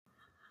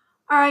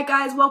Alright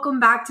guys, welcome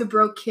back to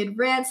Broke Kid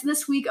Rants.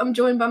 This week I'm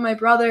joined by my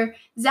brother,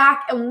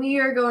 Zach, and we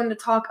are going to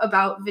talk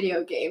about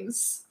video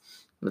games.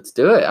 Let's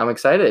do it. I'm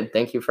excited.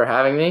 Thank you for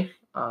having me.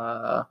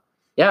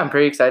 I'm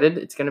pretty excited.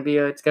 It's gonna be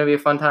a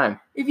fun time.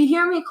 If you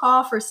hear me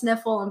cough or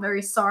sniffle, I'm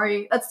very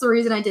sorry. That's the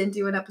reason I didn't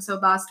do an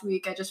episode last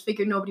week. I just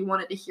figured nobody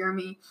wanted to hear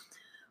me.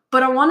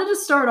 But I wanted to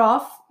start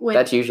off with...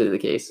 That's usually the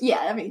case.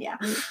 Yeah.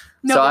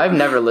 So I've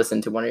never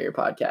listened to one of your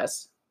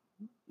podcasts.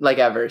 Like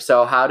ever.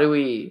 So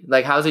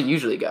how's it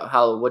usually go?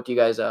 What do you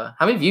guys how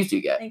many views do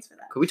you get? Thanks for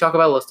that. Could we talk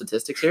about a little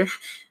statistics here?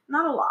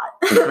 Not a lot.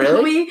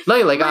 Really?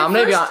 I'm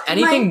gonna be on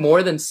anything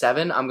more than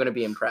 7, I'm gonna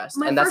be impressed.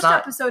 My first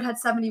episode had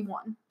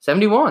 71.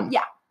 71?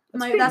 Yeah.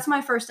 That's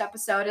my first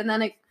episode, and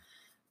then it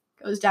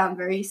goes down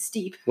very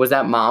steep. Was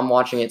that mom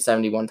watching it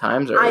 71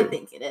 times? Or? I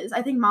think it is.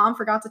 I think mom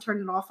forgot to turn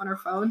it off on her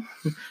phone.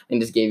 And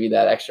just gave you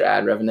that extra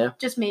ad revenue?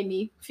 Just made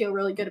me feel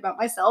really good about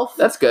myself.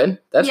 That's good.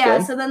 That's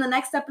good. So then the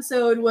next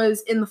episode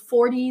was in the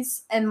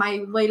 40s, and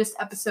my latest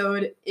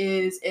episode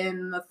is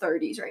in the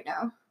 30s right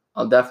now.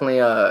 I'll definitely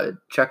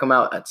check him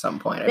out at some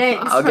point.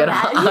 I'll get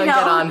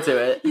onto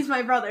it. He's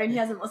my brother, and he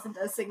hasn't listened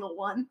to a single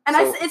one. And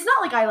it's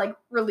not like I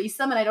release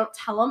them and I don't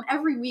tell him.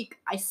 Every week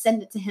I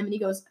send it to him, and he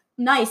goes,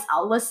 "Nice,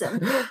 I'll listen."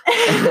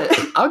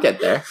 I'll get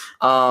there.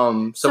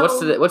 So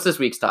what's this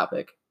week's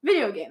topic?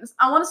 Video games.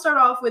 I want to start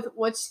off with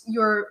what's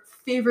your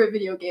favorite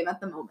video game at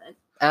the moment?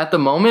 At the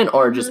moment,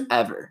 or just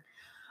ever?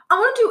 I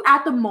want to do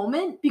at the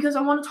moment because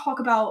I want to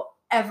talk about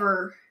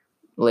ever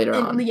later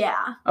on.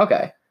 Yeah.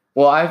 Okay.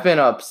 Well, I've been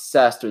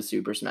obsessed with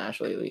Super Smash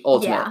lately.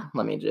 Ultimate. Yeah.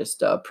 Let me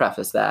just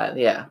preface that.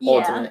 Yeah.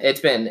 Ultimate.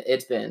 It's been.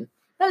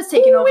 That has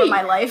taken over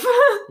my life.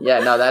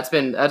 Yeah. No, that's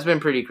been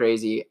pretty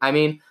crazy. I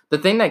mean, the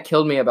thing that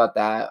killed me about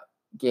that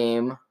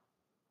game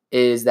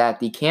is that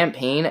the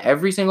campaign,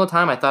 every single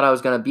time I thought I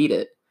was gonna beat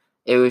it,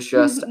 it was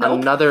just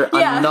another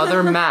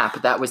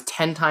map that was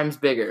 10 times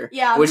bigger.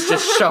 Yeah. Was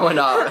just showing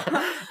up.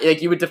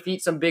 Like you would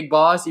defeat some big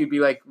boss, you'd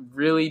be like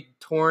really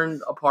torn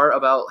apart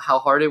about how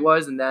hard it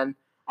was, and then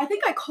I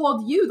think I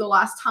called you the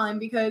last time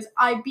because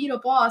I beat a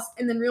boss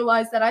and then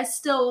realized that I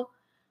still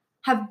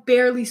have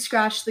barely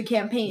scratched the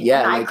campaign.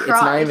 Yeah, and I cried.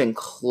 It's not even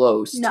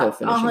close to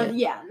finishing it.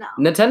 Yeah, no.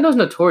 Nintendo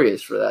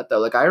notorious for that, though.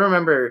 Like, I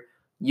remember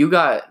you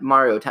got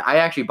Mario I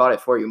actually bought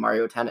it for you,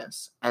 Mario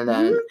Tennis. And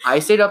then I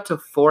stayed up to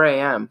 4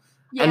 a.m.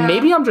 Yeah. And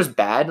maybe I'm just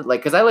bad,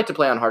 because I like to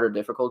play on harder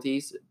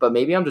difficulties, but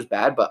maybe I'm just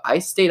bad. But I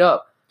stayed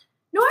up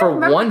for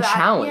one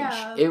challenge.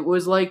 Yeah. It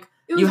was like,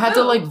 you had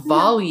to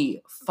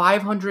volley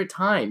 500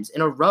 times in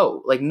a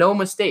row, no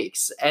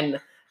mistakes. And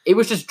it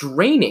was just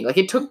draining.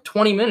 It took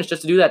 20 minutes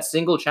just to do that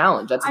single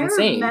challenge. That's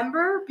insane. I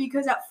remember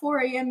because at 4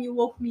 a.m. you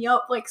woke me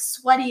up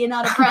sweaty and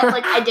out of breath.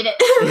 I did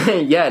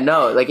it. Yeah,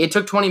 no. It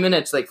took 20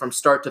 minutes from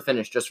start to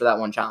finish just for that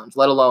one challenge,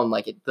 let alone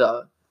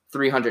the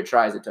 300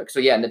 tries it took.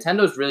 So yeah,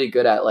 Nintendo's really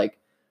good at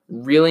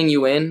reeling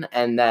you in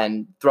and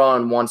then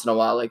throwing once in a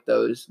while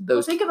those.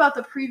 Well, think about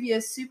the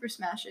previous Super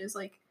Smashes,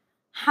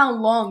 how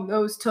long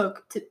those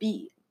took to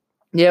beat.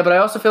 Yeah, but I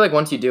also feel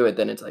once you do it,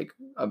 then it's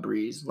a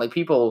breeze.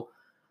 People,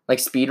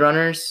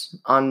 speedrunners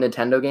on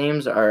Nintendo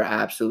games are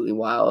absolutely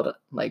wild.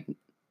 We'll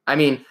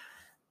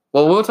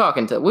talk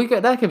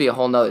that could be a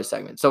whole nother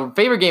segment. So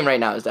favorite game right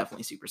now is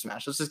definitely Super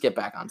Smash. Let's just get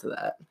back onto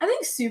that. I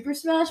think Super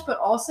Smash, but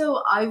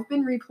also I've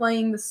been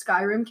replaying the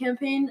Skyrim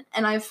campaign,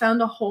 and I've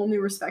found a whole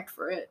new respect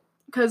for it.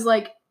 Because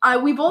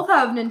we both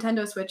have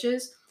Nintendo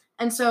Switches.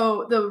 And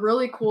so the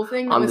really cool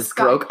thing on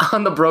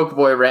the broke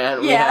boy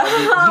rant. Yeah,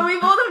 we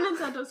both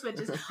have Nintendo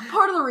Switches.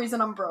 Part of the reason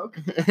I'm broke.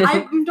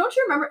 Don't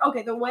you remember?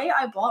 Okay, the way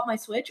I bought my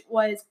Switch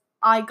was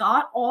I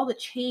got all the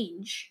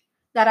change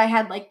that I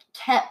had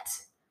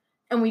kept,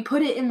 and we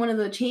put it in one of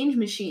the change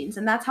machines,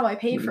 and that's how I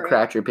paid for it.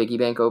 Cracked your piggy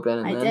bank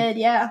open. I did,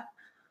 yeah.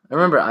 I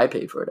remember I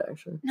paid for it,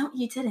 actually. No,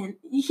 you didn't.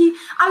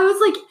 I was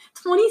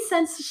 20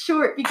 cents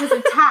short because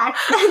of tax.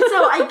 And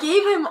so I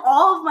gave him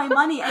all of my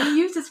money, and he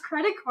used his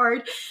credit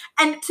card.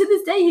 And to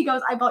this day, he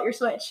goes, "I bought your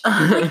Switch."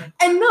 And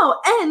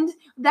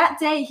that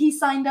day he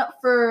signed up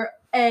for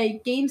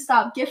a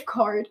GameStop gift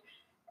card.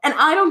 And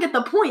I don't get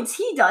the points.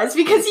 He does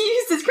because he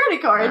used his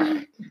credit card.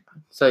 Right.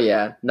 So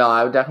yeah, no,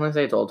 I would definitely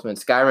say it's Ultimate.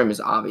 Skyrim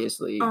is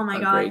obviously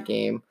great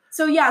game.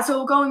 So yeah,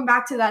 going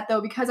back to that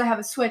though, because I have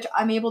a Switch,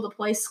 I'm able to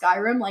play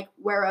Skyrim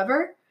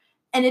wherever,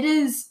 and it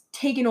is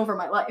taken over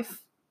my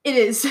life. It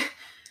is.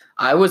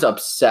 I was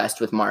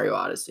obsessed with Mario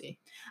Odyssey.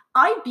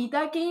 I beat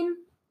that game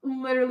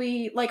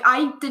literally,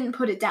 I didn't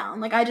put it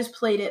down. I just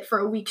played it for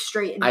a week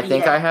straight and I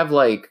think I have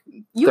 30.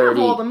 You have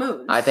all the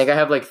moons. I think I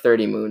have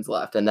 30 moons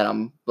left, and then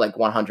I'm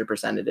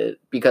 100%ed it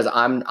because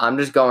I'm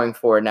just going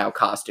for now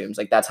costumes.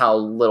 That's how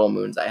little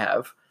moons I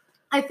have.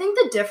 I think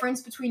the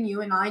difference between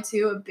you and I,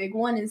 too, a big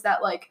one, is that,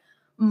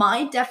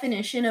 my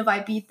definition of I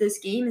beat this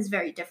game is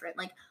very different.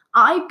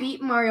 I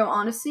beat Mario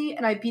Odyssey,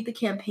 and I beat the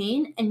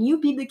campaign, and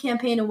you beat the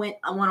campaign and went,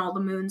 I want all the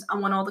moons, I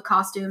want all the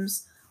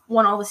costumes, I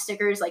want all the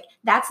stickers.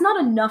 That's not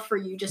enough for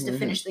you just to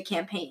finish the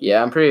campaign.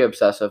 Yeah, I'm pretty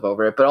obsessive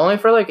over it, but only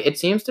for, it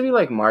seems to be,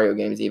 Mario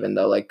games even,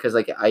 though, because,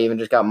 I even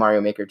just got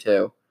Mario Maker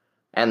 2,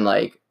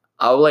 and,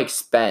 I'll,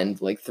 spend,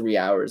 3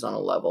 hours on a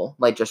level,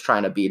 just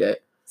trying to beat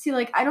it. See,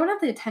 like, I don't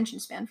have the attention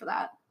span for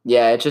that.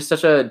 Yeah, it's just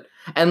such a,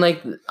 and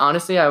like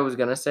honestly, I was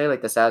gonna say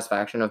like the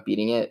satisfaction of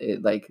beating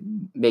it like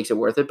makes it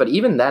worth it. But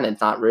even then,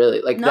 it's not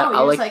really like No, that.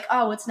 you're just like,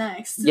 oh, what's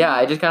next? Yeah,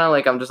 I just kind of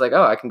like I'm just like,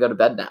 oh, I can go to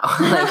bed now. Like,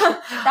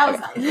 that was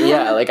nice.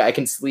 Yeah, like I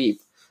can sleep.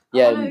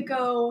 Yeah. I want to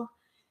go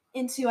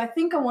into. I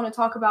think I want to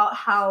talk about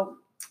how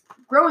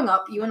growing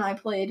up, you and I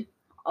played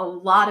a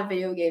lot of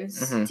video games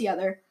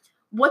together.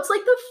 What's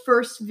like the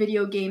first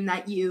video game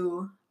that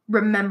you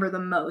remember the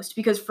most?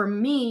 Because for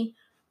me,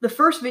 the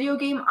first video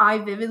game I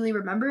vividly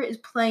remember is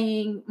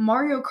playing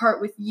Mario Kart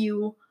with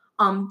you,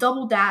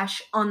 Double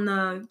Dash on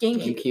the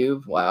GameCube.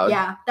 GameCube? Wow.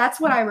 Yeah, that's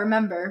what I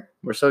remember.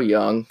 We're so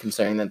young,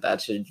 considering that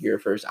that's your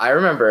first. I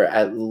remember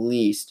at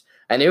least,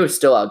 and it was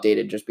still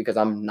outdated just because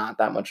I'm not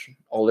that much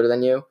older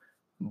than you,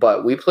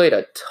 but we played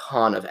a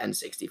ton of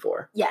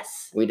N64.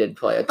 Yes. We did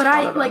play a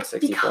ton of N64.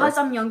 But because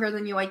I'm younger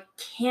than you, I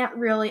can't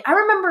really. I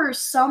remember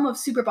some of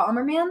Super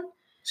Bomberman.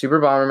 Super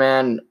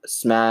Bomberman,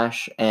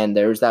 Smash, and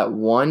there's that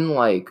one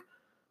like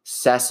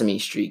Sesame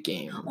Street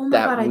game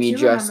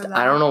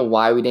I don't know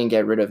why we didn't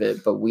get rid of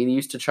it, but we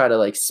used to try to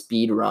like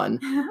speed run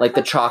like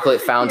the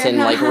chocolate fountain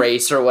like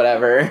race or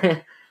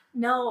whatever.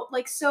 No,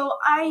 like so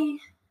I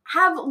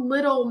have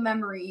little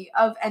memory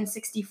of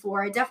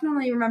N64. I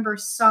definitely remember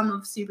some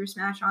of Super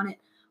Smash on it,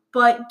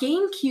 but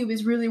GameCube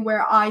is really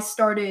where I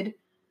started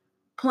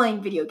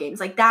playing video games.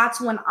 Like that's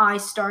when I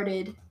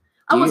started.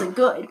 I wasn't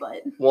good,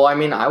 but well, I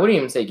mean, I wouldn't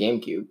even say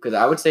GameCube because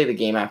I would say the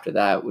game after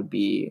that would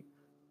be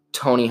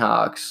Tony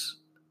Hawk's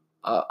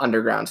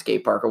Underground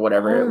Skate Park or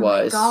whatever it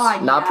was.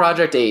 God, not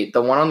Project 8,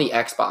 the one on the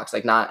Xbox,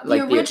 like not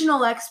like the original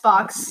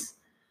Xbox.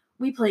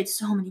 We played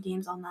so many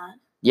games on that.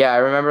 Yeah, I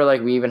remember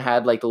like we even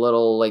had like the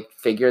little like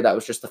figure that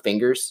was just the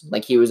fingers.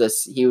 Like he was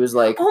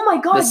like oh my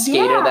God, the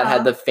skater that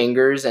had the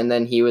fingers, and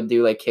then he would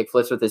do like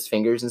kickflips with his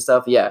fingers and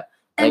stuff. Yeah.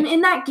 And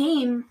in that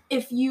game,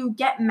 if you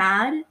get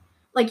mad,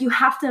 like you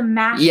have to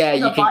mash. Yeah,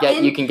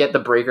 you can get the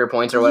breaker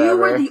points or whatever. You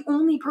were the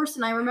only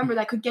person I remember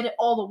that could get it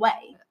all the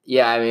way.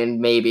 Yeah, I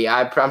mean maybe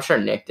I'm sure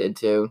Nick did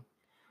too.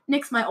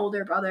 Nick's my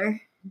older brother,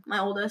 my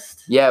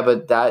oldest. Yeah,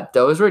 but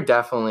those were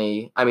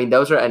definitely. I mean,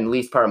 those were at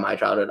least part of my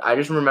childhood. I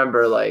just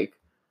remember like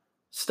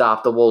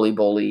Stop the Woolly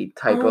Bully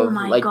type of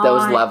like God.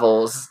 Those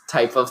levels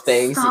type of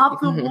things.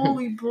 Stop the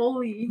Woolly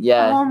Bully.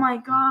 Yeah. Oh my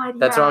God.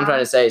 That's what I'm trying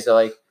to say. So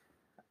like,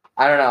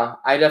 I don't know.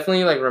 I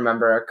definitely like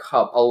remember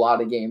a lot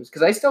of games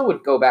because I still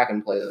would go back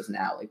and play those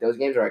now. Like those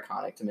games are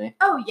iconic to me.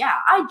 Oh yeah,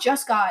 I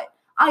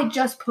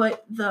just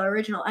put the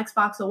original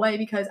Xbox away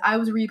because I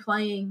was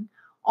replaying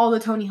all the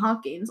Tony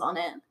Hawk games on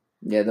it.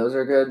 Yeah, those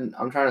are good.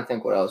 I'm trying to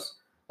think what else.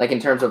 Like in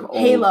terms of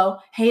Halo.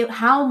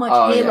 How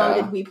much Halo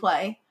did we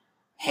play?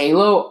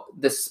 Halo,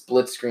 the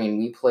split screen,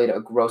 we played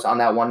a gross on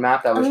that one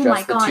map that was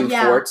just the two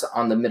forts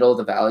on the middle of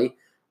the valley.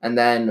 And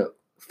then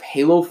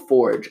Halo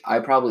Forge, I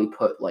probably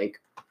put like,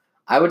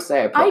 I would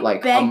say I put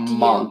like a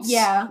month's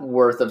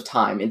worth of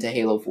time into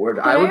Halo Forge.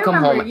 I would come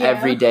home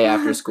every day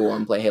after school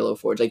and play Halo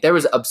Forge. Like there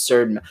was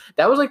absurd.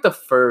 That was like the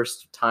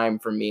first time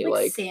for me.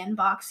 Like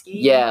sandbox game.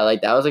 Yeah,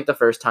 like that was like the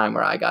first time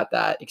where I got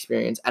that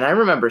experience. And I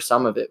remember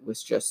some of it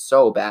was just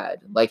so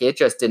bad. Like it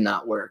just did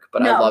not work.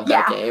 But I loved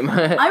that game.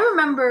 I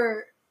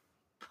remember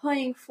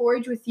playing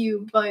Forge with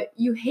you, but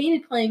you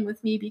hated playing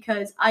with me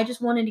because I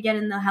just wanted to get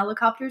in the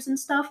helicopters and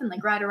stuff and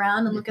like ride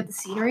around and look at the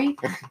scenery.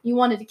 You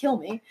wanted to kill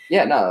me.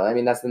 Yeah, no, I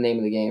mean that's the name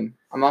of the game.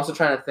 I'm also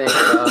trying to think.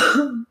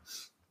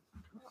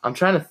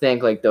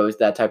 Like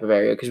that type of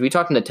area because we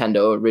talked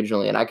Nintendo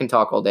originally, and I can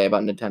talk all day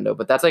about Nintendo,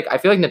 but that's like I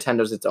feel like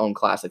Nintendo's its own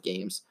class of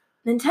games.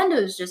 Nintendo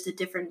is just a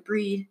different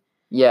breed.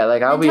 Yeah,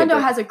 like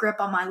Nintendo has a grip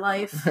on my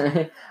life.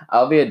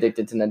 I'll be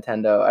addicted to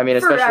Nintendo. I mean,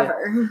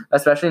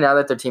 especially now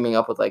that they're teaming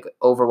up with like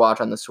Overwatch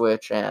on the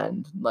Switch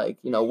and like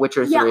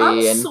Witcher 3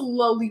 I'm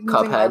slowly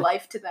losing my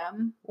life to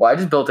them. Well, I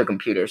just built a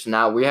computer, so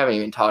now we haven't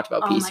even talked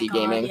about PC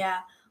gaming. Yeah,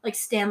 like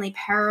Stanley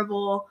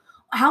Parable.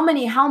 How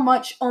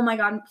much? Oh my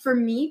God! For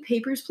me,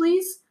 Papers,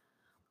 Please.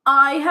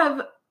 I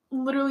have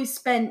literally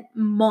spent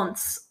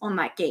months on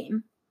that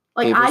game.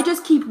 Like I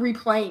just keep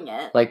replaying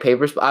it. Like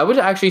Papers, I would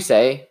actually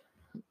say.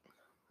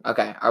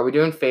 Okay, are we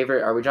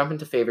jumping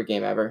to favorite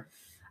game ever?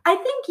 I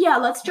think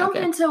let's jump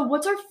into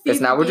what's our favorite.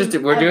 Because now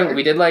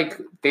we did like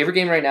favorite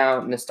game right now,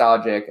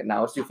 nostalgic, and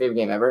now let's do favorite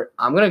game ever.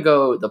 I'm gonna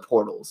go the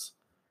Portals.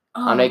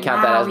 I'm gonna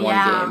count that as one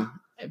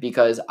game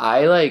because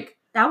I like.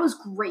 That was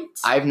great.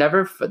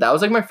 That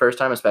was like my first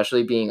time,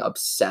 especially being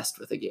obsessed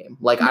with a game.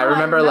 Like I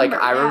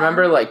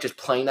remember just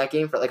playing that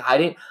game for like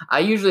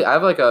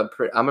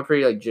I'm a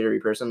pretty like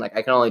jittery person. Like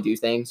I can only do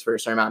things for a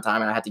certain amount of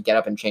time, and I had to get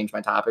up and change my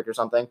topic or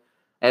something.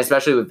 And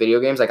especially with video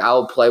games, like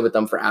I'll play with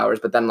them for hours,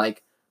 but then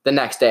like the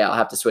next day I'll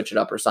have to switch it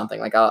up or something.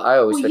 Like I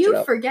always switch it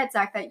up. You forget,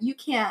 Zach, that you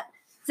can't.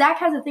 Zach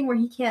has a thing where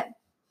he can't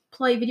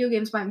play video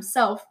games by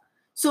himself.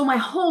 So my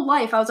whole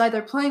life I was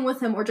either playing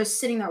with him or just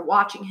sitting there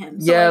watching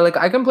him. So like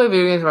I can play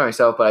video games by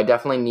myself, but I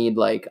definitely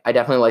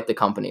like the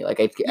company.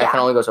 Like I can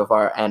only go so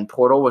far. And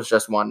Portal was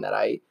just one that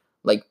I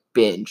like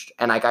binged,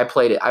 and like I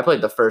played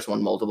the first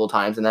one multiple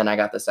times, and then I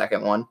got the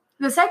second one.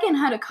 The second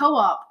had a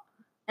co-op.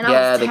 And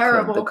I was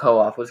terrible. The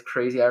co-op was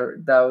crazy.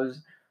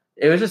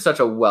 It was just such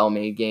a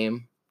well-made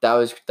game. That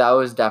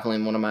was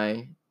definitely one of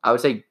my, I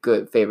would say,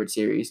 good favorite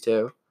series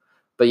too.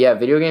 But yeah,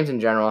 video games in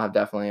general have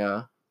definitely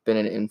been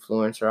an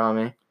influencer on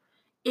me.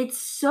 It's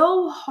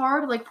so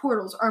hard. Like,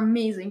 Portals are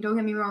amazing, don't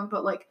get me wrong,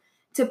 but like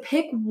to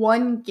pick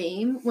one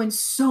game when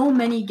so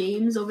many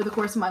games over the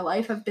course of my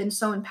life have been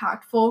so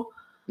impactful.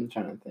 I'm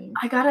trying to think.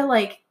 I gotta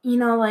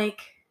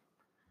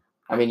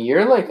I mean, you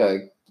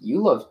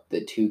love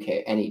the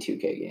 2K, any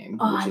 2K game,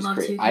 which is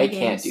crazy. 2K I games.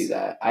 can't do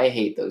that. I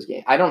hate those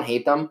games. I don't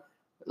hate them.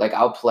 Like,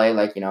 I'll play,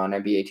 like, an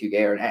NBA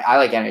 2K, or I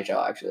like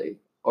NHL, actually,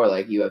 or,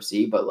 like,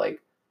 UFC, but,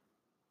 like,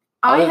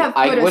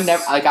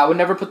 I would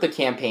never put the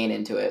campaign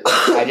into it. Like,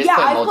 I just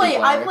play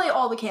multiplayer. I play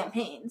all the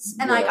campaigns,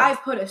 and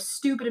I've put a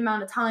stupid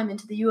amount of time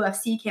into the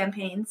UFC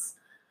campaigns.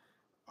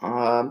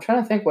 I'm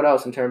trying to think what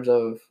else in terms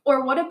of.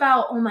 Or what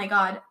about? Oh my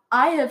god,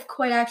 I have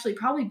quite actually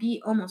probably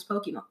beat almost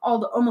all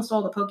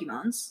the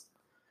Pokemons.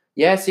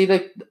 Yeah, see,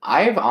 like,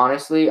 I've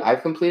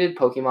completed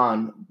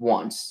Pokemon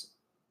once,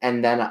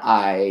 and then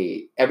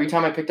every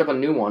time I picked up a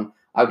new one,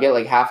 I would get,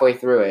 like, halfway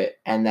through it,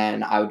 and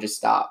then I would just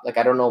stop. Like,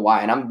 I don't know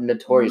why, and I'm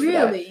notorious for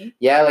that. Really?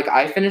 Yeah, like,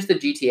 I finished the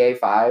GTA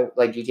 5,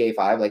 like,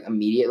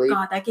 immediately.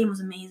 God, that game was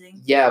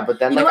amazing. Yeah, but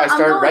then, I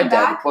started Red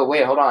Dead. But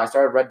wait, hold on. I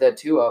started Red Dead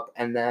 2 up,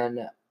 and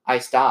then I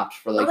stopped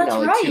for, like,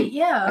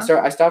 yeah.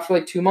 I stopped for,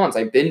 like, 2 months.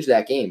 I binged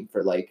that game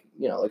for, like,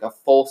 like, a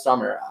full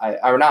summer.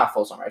 Or not a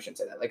full summer, I shouldn't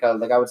say that. Like,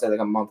 I would say,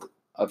 like, a month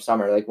of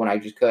summer, like, when I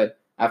just could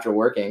after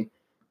working.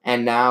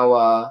 And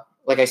now,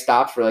 I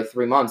stopped for, like,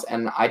 3 months,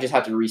 and I just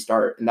had to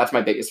restart. And that's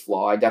my biggest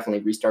flaw. I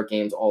definitely restart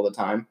games all the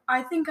time.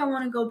 I think I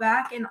want to go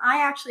back, and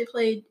I actually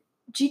played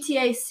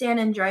GTA San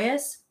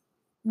Andreas.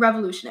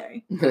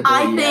 Revolutionary.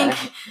 I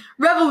think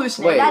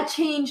revolutionary. Wait, that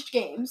changed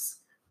games.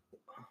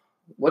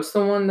 What's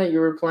the one that you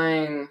were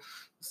playing?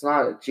 It's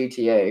not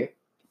GTA.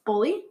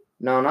 Bully?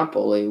 No, not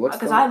Bully.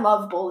 Because I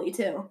love Bully,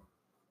 too.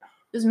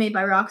 It was made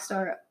by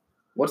Rockstar.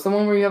 What's the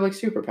one where you have, like,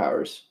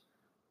 superpowers?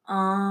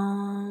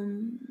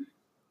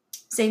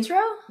 Saints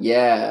Row?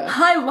 Yeah.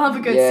 I love a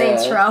good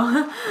Saints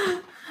Row.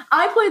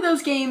 I play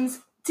those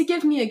games to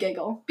give me a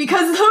giggle,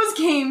 because those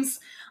games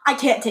I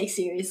can't take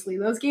seriously.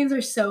 Those games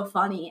are so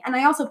funny. And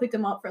I also picked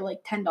them up for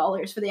like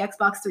 $10 for the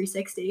Xbox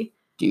 360.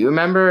 Do you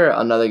remember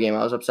another game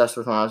I was obsessed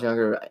with when I was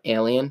younger,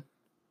 Alien?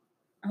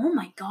 Oh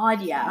my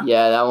god, yeah.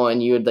 Yeah, that one,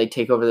 you would, like,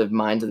 take over the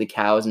minds of the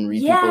cows and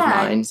read people's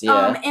minds.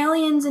 Yeah.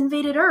 Aliens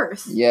invaded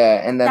Earth.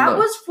 Yeah, and then that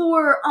was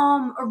for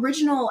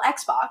original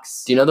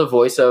Xbox. Do you know the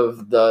voice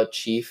of the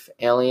chief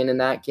alien in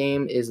that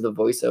game is the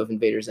voice of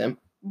Invader Zim?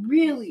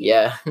 Really?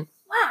 Yeah.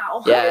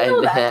 Wow. Yeah, I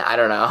know that? I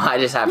don't know. I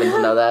just happened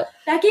to know that.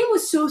 That game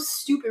was so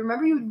stupid.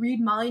 Remember, you would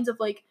read minds of,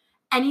 like,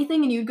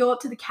 anything, and you'd go up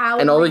to the cow.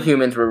 And all the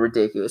humans were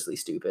ridiculously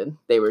stupid.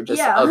 They were just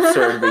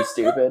absurdly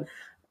stupid.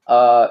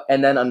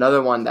 And then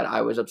another one that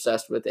I was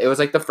obsessed with, it was,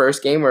 like, the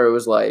first game where it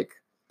was, like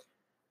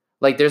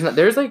there's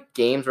like,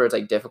 games where it's,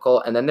 like,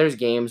 difficult, and then there's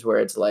games where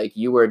it's, like,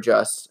 you were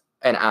just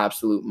an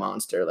absolute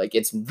monster. Like,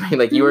 it's,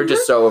 like, you were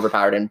just so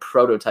overpowered, and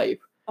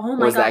Prototype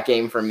was that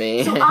game for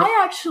me. So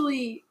I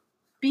actually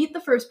beat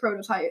the first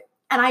Prototype,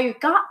 and I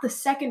got the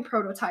second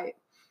Prototype,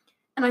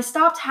 and I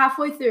stopped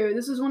halfway through.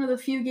 This was one of the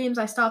few games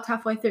I stopped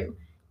halfway through,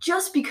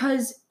 just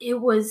because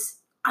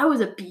I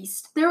was a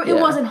beast. It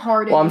wasn't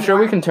hard anymore. Well, I'm sure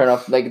we can turn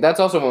up, like, that's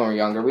also when we were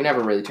younger. We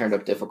never really turned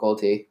up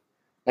difficulty.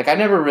 Like, I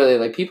never really,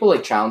 like, people,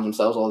 like, challenge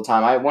themselves all the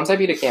time. Once I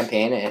beat a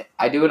campaign,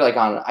 I do it, like,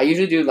 I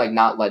usually do, like,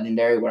 not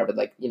legendary, whatever,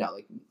 like,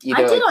 like,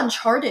 either, I did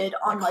Uncharted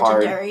on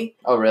legendary.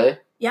 Oh, really?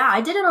 Yeah,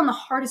 I did it on the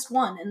hardest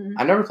one. And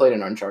I never played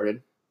an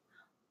Uncharted.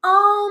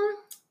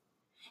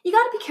 You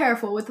gotta be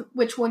careful with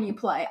which one you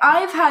play.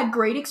 I've had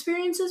great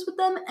experiences with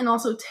them, and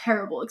also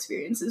terrible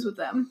experiences with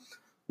them.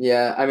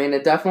 Yeah, I mean,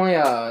 it definitely,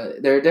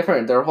 they're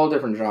a whole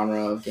different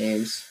genre of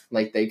games.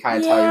 Like, they kind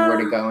of tell you where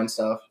to go and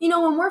stuff.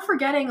 When we're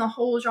forgetting a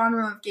whole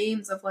genre of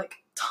games of, like,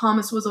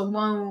 Thomas Was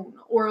Alone,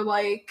 or,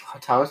 like... Oh,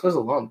 Thomas Was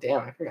Alone,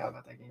 damn, I forgot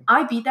about that game.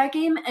 I beat that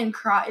game and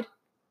cried.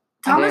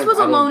 Thomas Was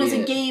Alone is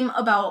a game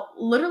about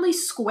literally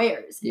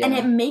squares, and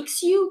it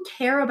makes you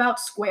care about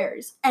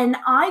squares, and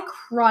I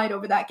cried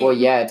over that game. Well,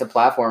 yeah, it's a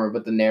platformer,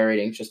 but the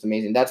narrating's just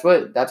amazing. That's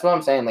what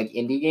I'm saying, like,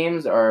 indie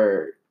games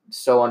are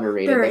so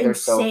underrated. They're insane, they're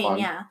so fun.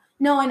 Yeah.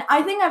 No, and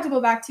I think I have to go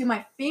back to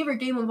my favorite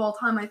game of all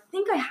time. I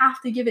think I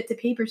have to give it to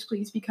Papers,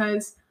 Please,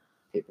 because...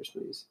 Papers,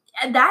 Please.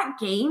 That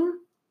game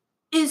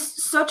is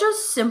such a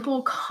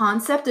simple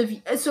concept of...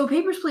 So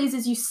Papers, Please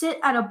is you sit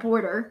at a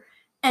border,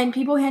 and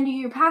people hand you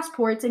your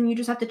passports, and you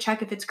just have to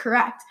check if it's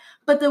correct.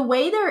 But the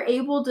way they're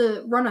able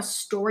to run a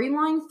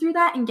storyline through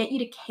that and get you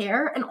to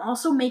care, and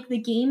also make the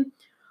game...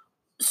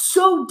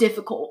 so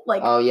difficult,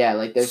 like, oh yeah,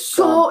 like, there's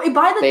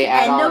by the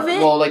end of it,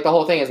 well, like, the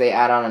whole thing is they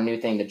add on a new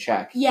thing to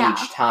check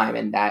each time,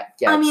 and that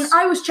gets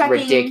I was checking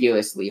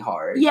ridiculously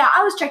hard. Yeah,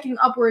 I was checking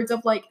upwards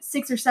of, like,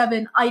 6 or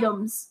 7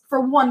 items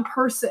for one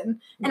person,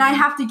 and I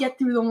have to get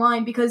through the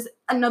line, because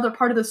another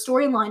part of the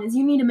storyline is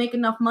you need to make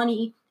enough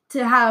money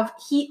to have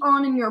heat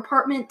on in your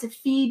apartment, to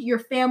feed your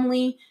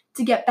family,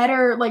 to get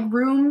better, like,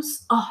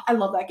 rooms. Oh, I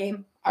love that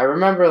game. I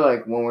remember,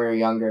 like, when we were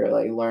younger,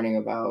 like, learning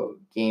about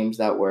games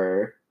that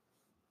were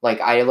like,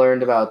 I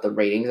learned about the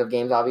ratings of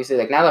games, obviously.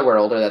 Like, now that we're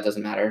older, that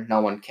doesn't matter.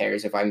 No one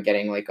cares if I'm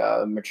getting, like,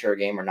 a mature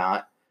game or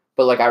not.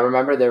 But, like, I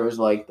remember there was,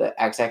 like, the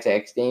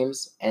XXX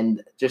games,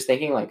 and just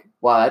thinking, like,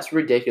 wow, that's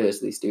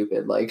ridiculously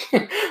stupid. Like,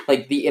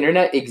 like, the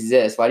internet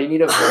exists. Why do you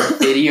need a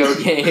video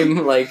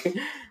game? Like...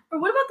 Or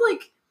what about,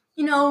 like,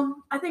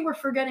 I think we're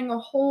forgetting a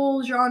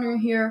whole genre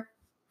here.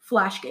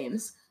 Flash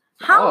games.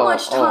 How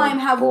much time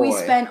have we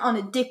spent on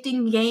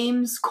addicting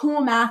games,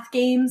 cool math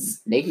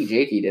games? Nakey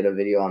Jakey did a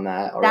video on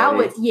that already. That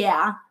was,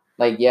 yeah.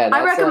 Like, yeah.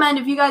 I recommend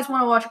if you guys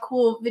want to watch a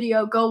cool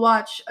video, go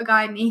watch a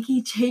guy,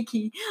 Nakey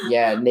Jakey.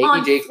 Yeah,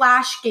 Nakey Jakey. On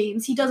Flash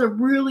games. He does a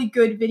really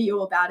good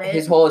video about it.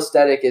 His whole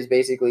aesthetic is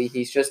basically,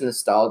 he's just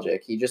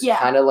nostalgic. He just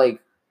kind of,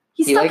 like...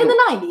 He's stuck in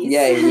the 90s.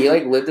 Yeah, he,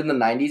 like, lived in the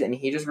 90s, and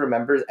he just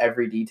remembers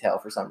every detail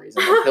for some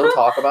reason. Like, he'll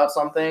talk about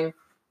something,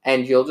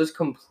 and you'll just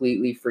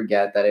completely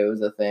forget that it was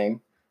a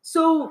thing.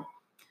 So...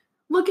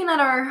 looking at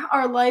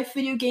our life,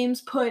 video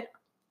games put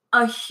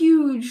a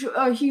huge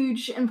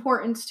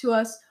importance to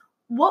us.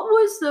 What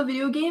was the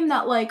video game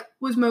that, like,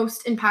 was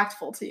most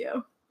impactful to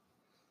you?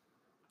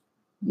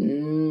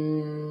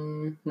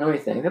 Let me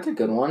think. That's a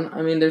good one.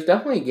 I mean, there's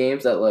definitely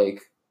games that,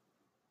 like...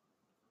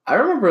 I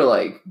remember,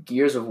 like,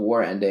 Gears of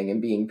War ending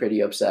and being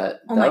pretty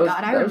upset. Oh my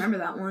god, I remember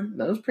that one.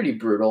 That was pretty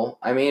brutal.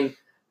 I mean,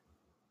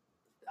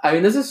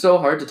 this is so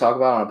hard to talk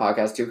about on a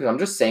podcast, too, because I'm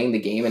just saying the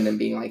game and then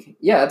being like,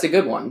 yeah, that's a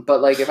good one. But,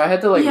 like, if I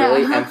had to, like,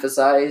 really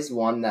emphasize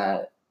one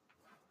that,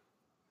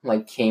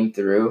 like, came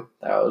through,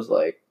 that I was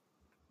like,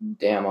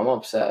 damn, I'm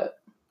upset.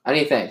 Let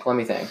me think.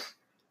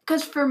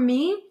 Because for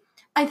me,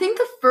 I think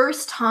the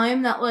first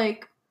time that,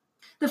 like,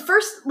 the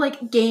first,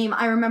 like, game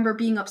I remember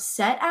being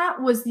upset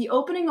at was the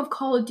opening of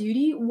Call of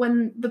Duty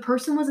when the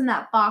person was in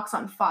that box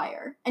on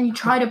fire and you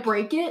try to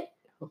break it.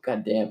 Oh,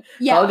 goddamn.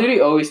 Yeah. Call of Duty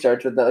always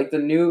starts with that. Like, the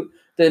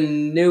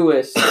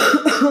newest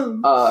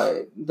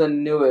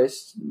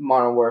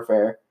Modern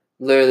Warfare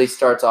literally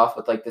starts off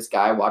with, like, this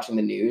guy watching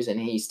the news, and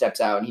he steps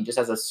out and he just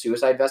has a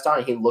suicide vest on,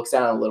 and he looks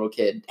down at a little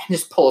kid and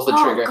just pulls the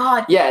trigger. Oh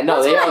god. Yeah,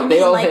 no, they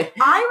all like,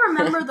 I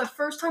remember the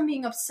first time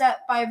being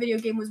upset by a video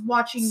game was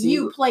watching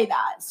you play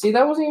that. See,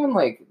 that wouldn't even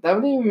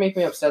make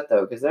me upset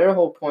though, because their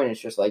whole point is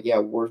just like, yeah,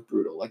 war's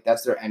brutal. Like,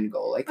 that's their end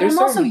goal. Like, I'm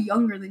also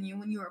younger than you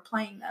when you were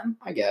playing them.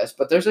 I guess,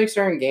 but there's, like,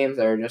 certain games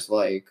that are just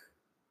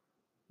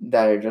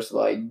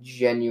like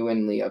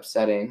genuinely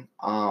upsetting.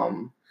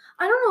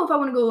 I don't know if I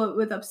want to go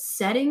with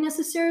upsetting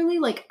necessarily.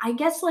 Like, I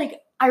guess,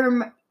 like,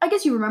 I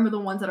guess you remember the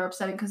ones that are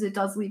upsetting because it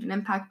does leave an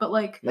impact, but,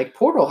 like...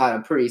 Portal had a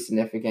pretty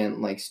significant,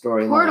 like,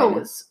 storyline. Portal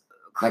was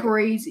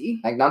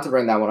crazy. Like, not to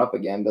bring that one up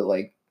again, but,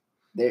 like,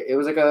 it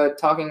was, like, a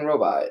talking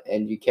robot,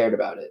 and you cared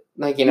about it.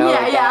 Like, and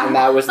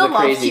that was the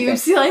crazy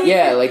cubes, thing. Like...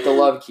 Yeah, like, the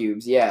love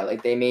cubes, yeah.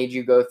 Like, they made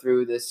you go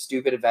through this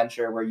stupid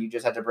adventure where you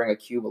just had to bring a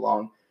cube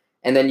along,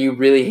 and then you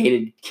really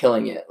hated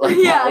killing it. Like,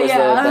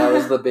 that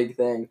was the big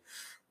thing.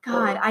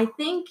 God, I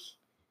think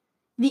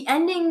the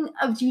ending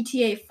of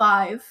GTA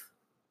 5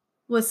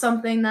 was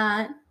something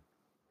that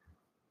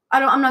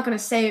I'm not going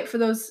to say it for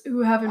those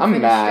who haven't finished it.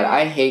 I'm mad.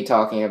 I hate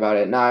talking about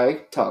it. No, I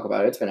can talk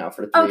about it. It's been out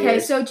for 3 years.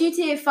 Okay, so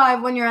GTA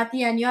 5, when you're at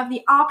the end, you have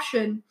the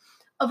option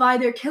of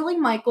either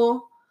killing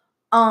Michael,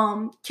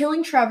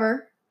 killing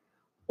Trevor,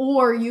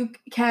 or you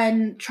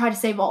can try to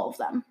save all of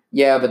them.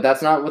 Yeah, but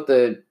that's not what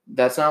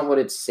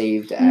it's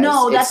saved as.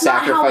 No, that's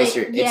not how it's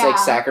like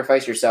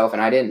sacrifice yourself,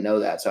 and I didn't know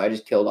that, so I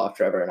just killed off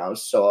Trevor, and I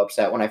was so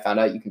upset when I found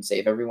out you can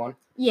save everyone.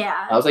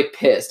 Yeah. I was, like,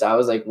 pissed. I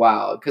was like,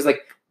 wow, because,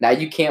 like, now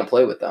you can't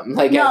play with them.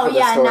 Like, no,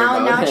 yeah,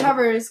 now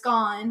Trevor is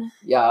gone.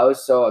 Yeah, I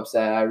was so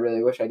upset. I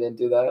really wish I didn't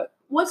do that.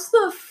 What's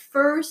the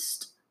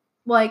first,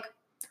 like,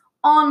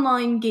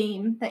 online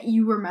game that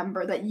you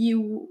remember that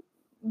you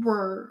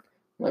were...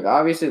 Like,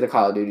 obviously, the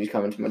Call of Duty's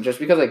coming to mind. Just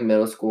because, like,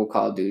 middle school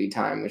Call of Duty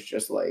time was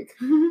just, like,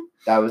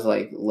 that was,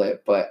 like,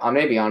 lit. But I'm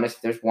going to be honest,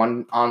 if there's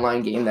one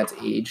online game that's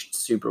aged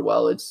super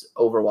well, it's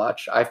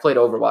Overwatch. I've played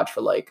Overwatch for,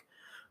 like,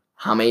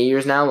 how many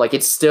years now? Like,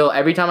 it's still,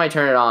 every time I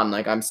turn it on,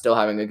 like, I'm still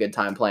having a good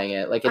time playing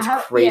it. Like, it's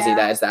crazy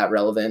that it's that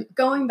relevant.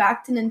 Going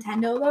back to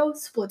Nintendo, though,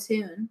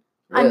 Splatoon.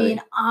 Really?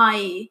 I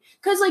mean,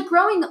 because, like,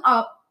 growing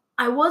up,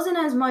 I wasn't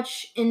as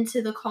much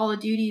into the Call of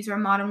Duties or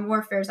Modern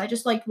Warfares. I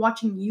just liked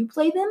watching you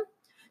play them.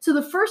 So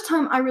the first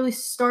time I really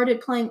started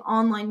playing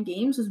online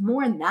games was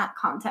more in that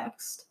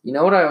context. You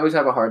know what I always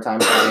have a hard time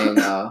playing?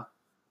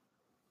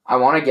 I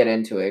want to get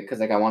into it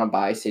because, like, I want to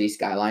buy City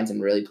Skylines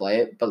and really play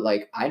it. But,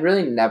 like, I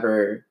really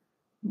never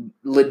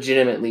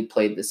legitimately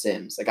played The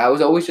Sims. Like, I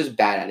was always just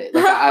bad at it.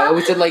 Like, I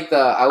always did, like,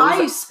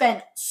 I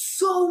spent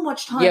so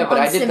much time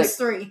on Sims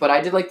 3. But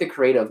I did, like, the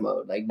creative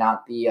mode. Like,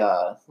 not the, you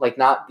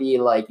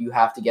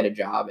have to get a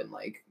job and,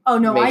 like,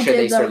 make sure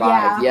they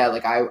survive. Yeah,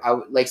 like, I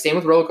like, same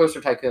with Roller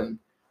Coaster Tycoon.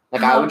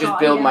 Like, I would just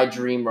build my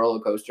dream roller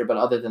coaster, but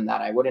other than that,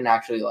 I wouldn't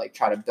actually, like,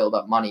 try to build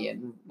up money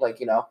and,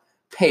 like,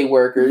 pay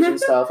workers and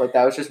stuff. Like,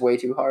 that was just way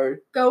too hard.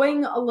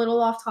 Going a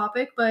little off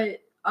topic, but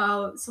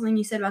something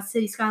you said about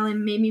City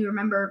Skyline made me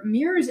remember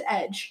Mirror's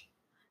Edge.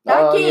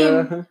 That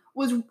game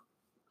was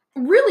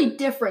really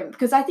different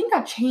because I think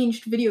that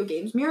changed video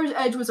games. Mirror's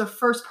Edge was a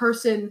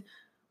first-person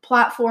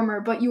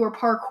platformer, but you were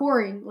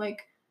parkouring.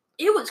 Like,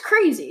 it was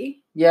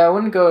crazy. Yeah, I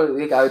wouldn't go.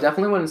 Like, I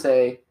definitely wouldn't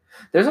say.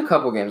 There's a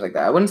couple games like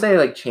that. I wouldn't say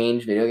like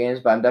change video games,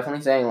 but I'm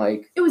definitely saying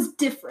like it was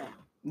different.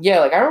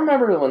 Yeah, like I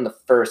remember when the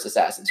first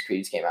Assassin's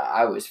Creed came out,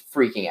 I was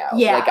freaking out.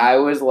 Yeah, like I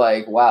was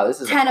like, "Wow, this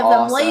is 10 of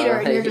awesome. them later,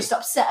 and you're just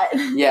upset."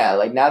 Yeah,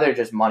 like now they're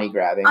just money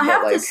grabbing. I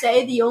have to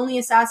say, the only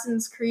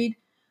Assassin's Creed,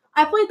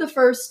 I played the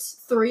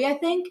first 3, I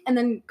think, and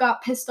then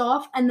got pissed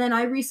off, and then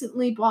I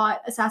recently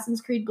bought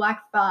Assassin's Creed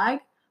Black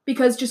Flag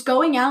because just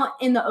going out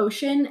in the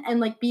ocean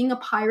and like being a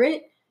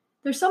pirate,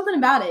 there's something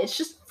about it. It's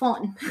just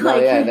fun.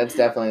 Like, yeah, that's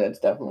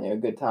definitely a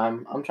good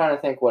time. I'm trying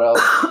to think what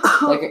else.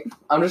 Like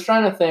I'm just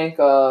trying to think.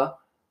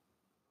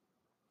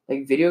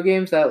 Like video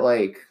games that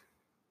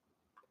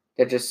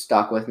just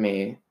stuck with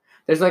me.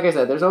 There's like I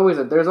said, there's always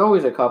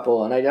a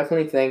couple, and I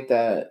definitely think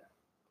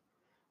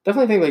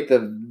like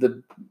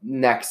the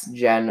next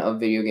gen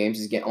of video games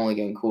is only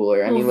getting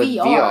cooler. I mean, with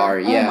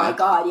VR, yeah. Oh my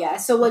god, yeah.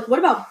 So like, what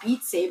about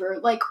Beat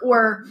Saber?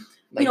 Or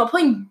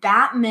playing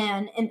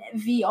Batman in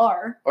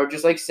VR, or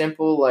just like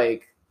simple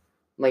like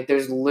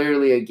there's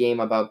literally a game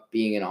about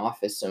being an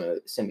office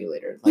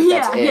simulator. Like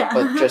that's it. Yeah.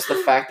 But just the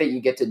fact that you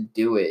get to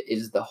do it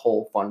is the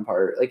whole fun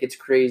part. Like it's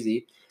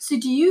crazy. So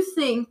do you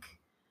think,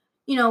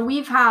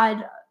 we've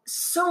had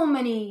so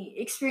many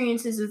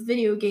experiences with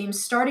video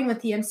games, starting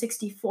with the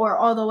N64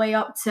 all the way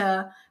up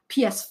to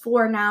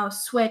PS4 now,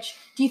 Switch.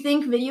 Do you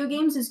think video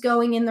games is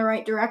going in the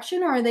right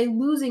direction, or are they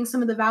losing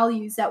some of the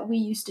values that we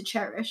used to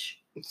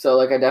cherish?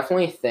 So I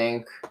definitely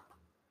think...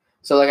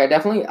 there's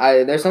something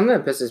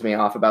that pisses me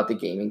off about the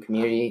gaming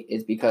community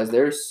is because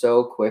they're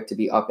so quick to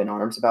be up in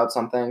arms about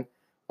something.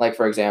 Like,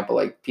 for example,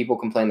 like people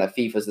complain that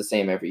FIFA's the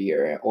same every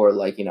year, or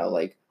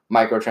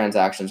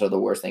microtransactions are the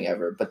worst thing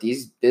ever. But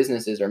these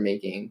businesses are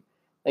making,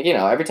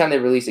 every time they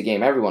release a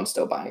game, everyone's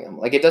still buying them.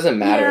 Like, it doesn't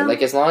matter. Yeah.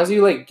 Like, as long as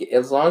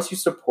you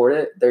support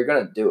it, they're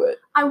gonna do it.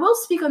 I will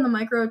speak on the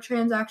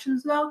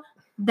microtransactions though.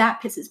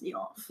 That pisses me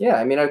off. Yeah,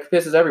 I mean, it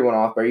pisses everyone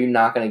off. But are you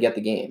not gonna get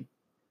the game?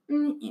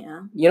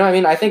 Yeah. You know what I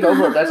mean? I think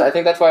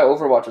that's why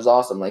Overwatch is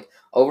awesome. Like,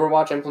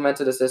 Overwatch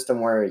implemented a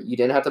system where you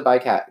didn't have to buy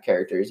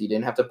characters, you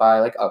didn't have to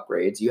buy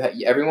upgrades.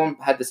 Everyone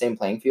had the same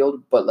playing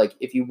field, but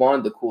if you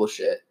wanted the cool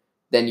shit,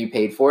 then you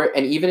paid for it.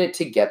 And even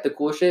to get the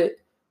cool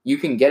shit, you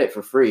can get it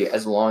for free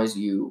as long as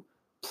you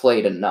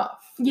played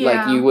enough.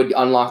 Yeah. You would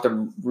unlock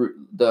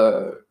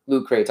the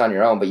loot crates on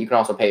your own, but you can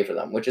also pay for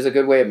them, which is a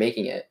good way of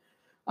making it.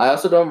 I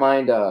also don't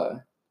mind.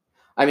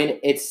 I mean,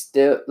 it's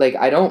still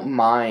I don't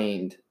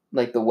mind.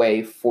 The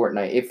way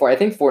Fortnite... I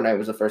think Fortnite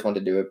was the first one to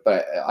do it,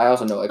 but I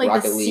also know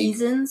Rocket League...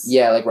 seasons?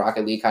 Yeah,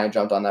 Rocket League kind of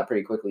jumped on that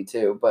pretty quickly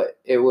too, but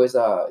it was,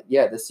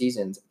 the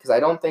seasons. Because I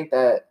don't think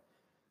that...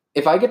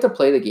 If I get to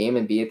play the game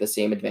and be at the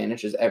same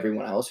advantage as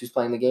everyone else who's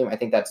playing the game, I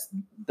think that's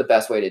the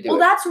best way to do it. Well,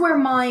 that's where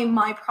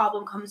my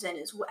problem comes in,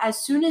 is as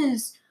soon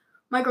as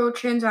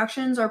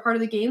microtransactions are part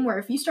of the game, where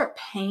if you start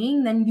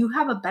paying, then you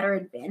have a better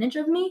advantage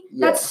of me.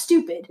 Yeah. That's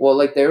stupid.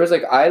 Well, there was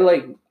I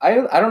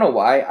don't know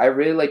why I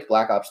really liked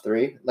Black Ops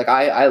 3.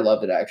 I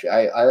loved it actually.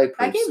 I like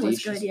that game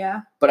was good,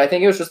 yeah. But I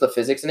think it was just the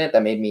physics in it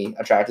that made me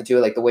attracted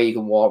to it, the way you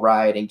can wall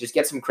ride and just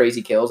get some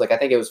crazy kills. I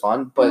think it was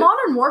fun. But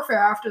Modern Warfare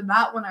after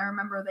that one, I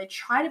remember they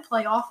tried to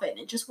play off it and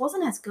it just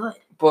wasn't as good.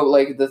 But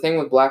the thing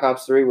with Black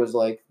Ops 3 was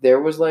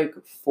there was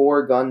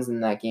 4 guns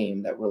in that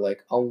game that were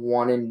a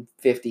 1 in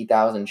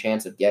 50,000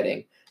 chance of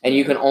getting. And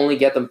you can only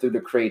get them through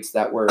the crates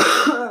that were,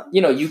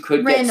 you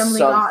could randomly get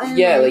some, gotten.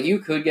 Yeah, you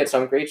could get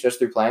some crates just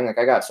through playing.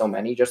 I got so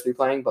many just through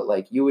playing,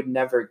 but you would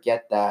never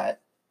get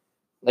that,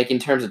 in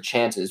terms of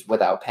chances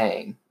without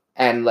paying.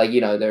 And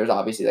there's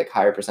obviously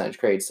higher percentage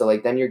crates. So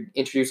then you're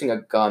introducing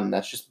a gun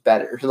that's just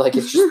better.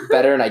 It's just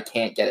better, and I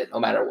can't get it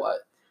no matter what.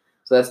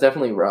 So that's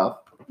definitely rough.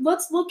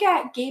 Let's look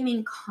at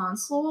gaming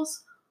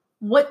consoles.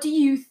 What do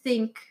you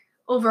think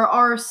over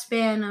our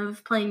span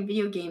of playing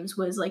video games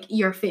was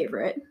your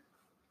favorite?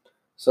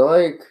 So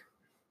I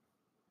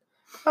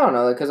don't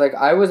know, because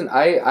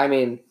I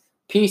mean,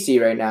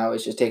 PC right now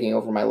is just taking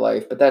over my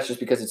life, but that's just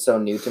because it's so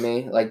new to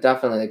me.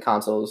 Definitely the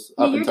consoles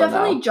up until now. You're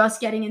definitely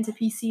just getting into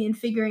PC and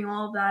figuring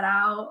all of that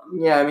out.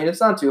 Yeah, I mean, it's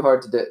not too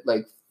hard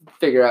to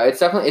figure out. It's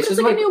just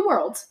a new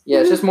world. Yeah,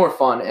 it's just more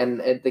fun,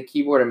 and the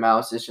keyboard and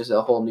mouse is just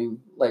a whole new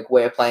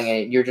way of playing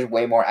it. You're just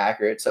way more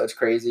accurate, so it's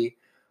crazy.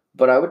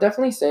 But I would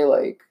definitely say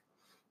I'm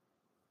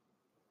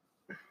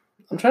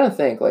trying to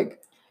think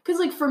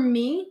because for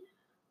me,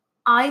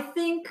 I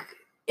think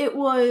it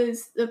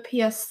was the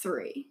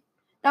PS3.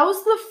 That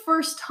was the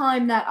first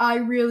time that I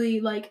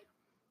really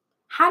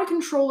had a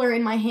controller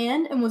in my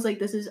hand and was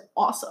this is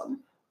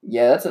awesome.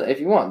 Yeah, that's if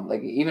you want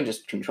even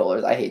just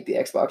controllers. I hate the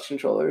Xbox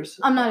controllers.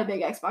 I'm not a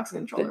big Xbox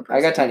controller person.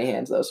 I got tiny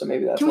hands though, so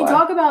maybe that's why. Can we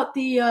talk about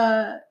the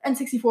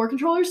N64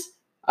 controllers?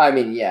 I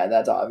mean, yeah,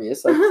 that's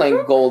obvious.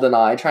 Playing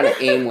GoldenEye, trying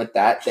to aim with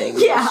that thing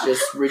is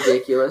just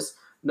ridiculous.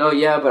 No,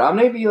 yeah, but I'm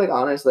gonna be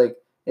honest,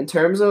 in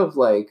terms of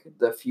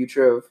the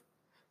future of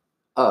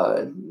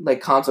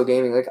console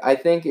gaming, I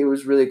think it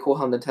was really cool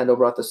how Nintendo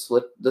brought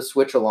the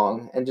Switch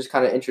along and just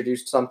kind of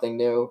introduced something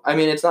new. I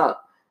mean, it's not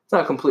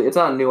complete, it's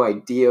not a new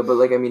idea, but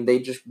I mean, they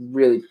just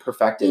really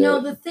perfected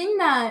it. The thing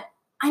that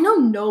I know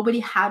nobody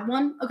had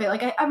one. Okay,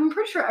 like I'm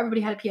pretty sure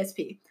everybody had a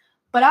PSP,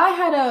 but I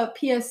had a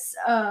PS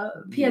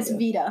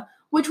Vita,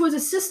 which was a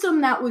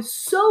system that was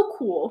so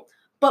cool,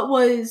 but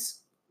was,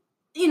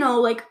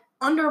 like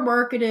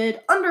undermarketed,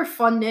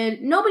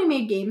 underfunded. Nobody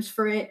made games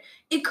for it.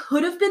 It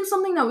could have been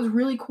something that was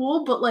really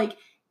cool, but like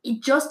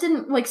it just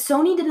didn't. Like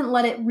Sony didn't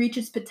let it reach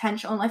its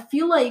potential, and I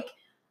feel like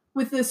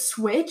with the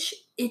Switch,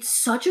 it's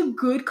such a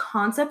good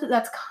concept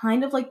that's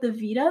kind of like the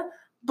Vita,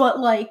 but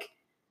like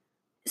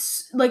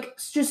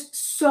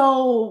just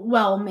so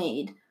well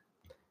made.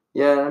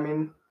 Yeah, I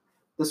mean,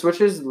 the Switch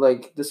is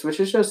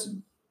just,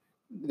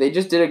 they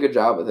just did a good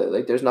job with it.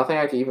 Like, there's nothing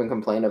I can even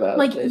complain about.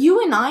 Like,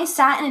 you and I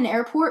sat in an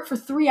airport for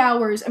 3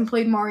 hours and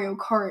played Mario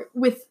Kart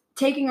with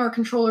taking our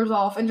controllers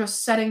off and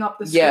just setting up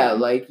the screen. Yeah,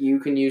 like, you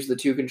can use the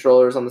 2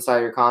 controllers on the side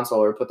of your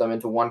console or put them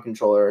into one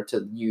controller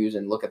to use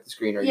and look at the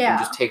screen, or you can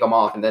just take them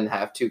off and then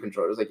have 2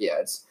 controllers. Like, yeah,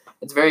 it's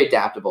very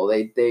adaptable.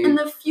 They And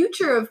the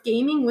future of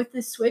gaming with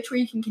the Switch, where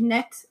you can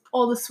connect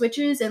all the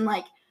Switches and,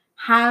 like,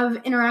 have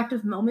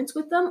interactive moments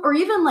with them, or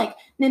even, like,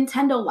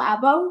 Nintendo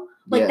Labo,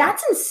 like,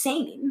 that's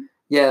insane.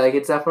 Yeah, like,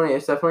 it's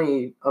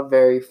definitely a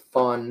very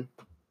fun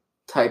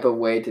type of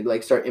way to,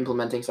 like, start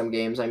implementing some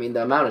games. I mean,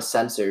 the amount of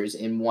sensors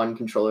in one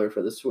controller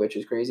for the Switch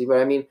is crazy, but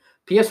I mean,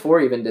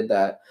 PS4 even did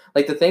that.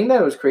 Like, the thing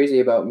that was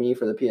crazy about me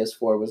for the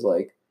PS4 was,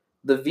 like,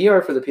 the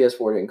VR for the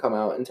PS4 didn't come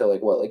out until,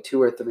 like, what, like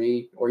 2 or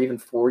 3 or even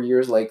 4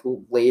 years, like,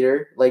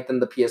 later, like, than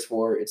the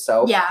PS4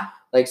 itself. Yeah.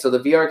 Like, so the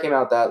VR came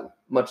out that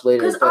much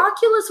later. Because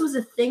Oculus was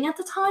a thing at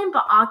the time,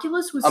 but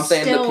Oculus was I'm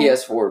saying the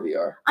PS4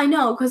 VR. I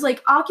know, because,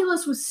 like,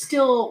 Oculus was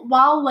still,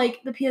 while,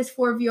 like, the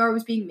PS4 VR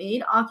was being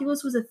made,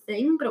 Oculus was a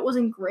thing, but it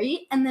wasn't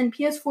great, and then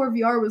PS4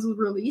 VR was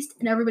released,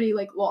 and everybody,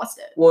 like, lost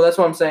it. Well, that's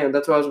what I'm saying.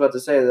 That's what I was about to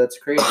say. That's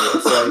crazy.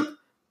 It's like,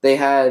 they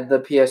had the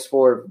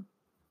PS4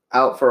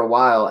 out for a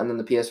while, and then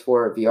the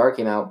PS4 VR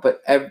came out,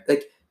 but,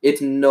 like, it's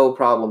no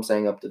problem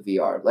setting up the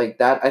VR. Like,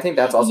 that, I think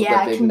that's also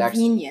the big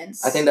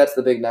convenience. I think that's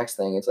the big next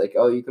thing. It's like,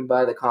 oh, you can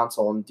buy the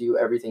console and do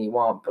everything you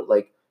want, but,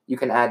 like, you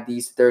can add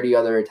these 30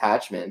 other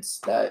attachments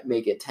that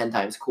make it 10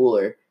 times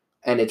cooler,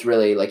 and it's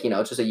really, like,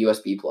 it's just a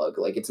USB plug.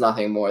 Like, it's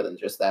nothing more than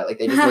just that. Like,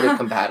 they just made it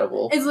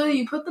compatible. It's literally,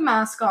 you put the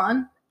mask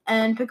on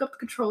and pick up the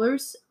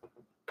controllers,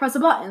 press a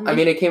button. Like, I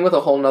mean, it came with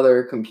a whole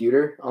nother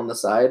computer on the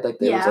side. Like,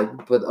 there was,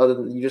 like, but other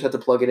than, you just have to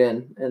plug it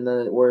in, and then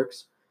it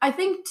works. I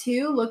think,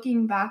 too,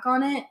 looking back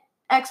on it,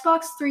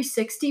 Xbox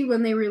 360,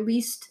 when they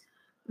released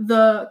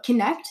the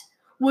Kinect,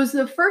 was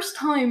the first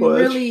time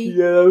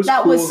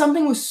that was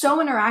something was so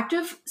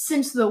interactive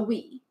since the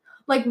Wii.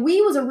 Like,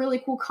 Wii was a really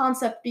cool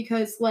concept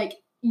because, like,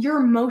 your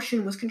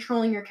motion was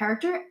controlling your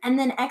character, and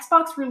then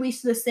Xbox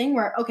released this thing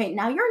where, okay,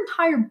 now your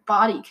entire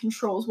body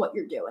controls what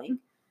you're doing.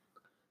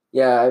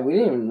 Yeah, we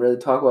didn't even really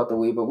talk about the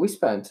Wii, but we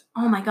spent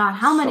oh my god,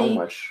 how many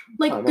much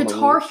like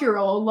Guitar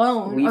Hero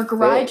alone or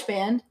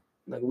GarageBand.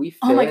 Like, Wii Fit.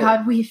 Oh my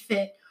god, Wii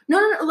Fit. No,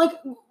 like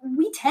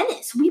Wii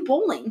Tennis, Wii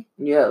Bowling.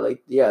 Yeah,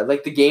 like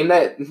the game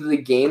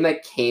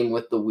that came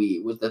with the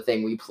Wii was the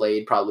thing we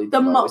played probably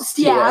the most.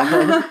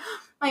 Yeah.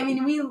 I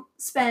mean, we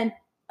spent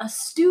a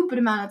stupid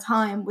amount of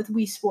time with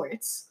Wii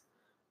Sports.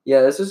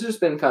 Yeah, this has just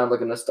been kind of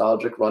like a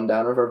nostalgic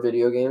rundown of our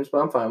video games, but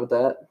I'm fine with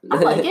that. I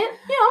like it.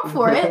 Yeah, I'm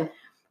for it.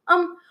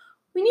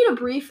 We need a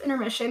brief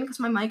intermission because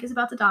my mic is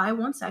about to die.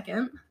 1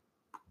 second.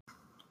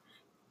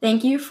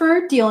 Thank you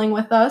for dealing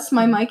with us.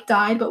 My mic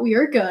died, but we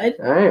are good.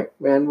 All right,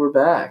 and we're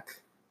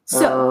back.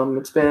 So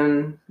it's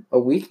been a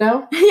week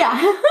now?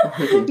 Yeah.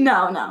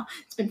 No.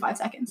 It's been 5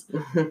 seconds.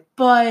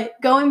 But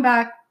going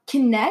back,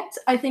 Kinect,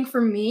 I think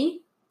for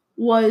me,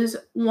 was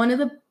one of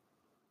the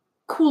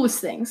coolest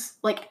things.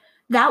 Like,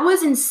 that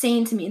was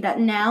insane to me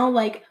that now,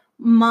 like,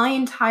 my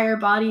entire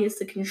body is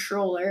the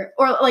controller.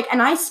 Or, like,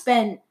 and I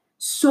spent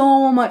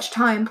so much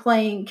time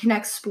playing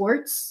Kinect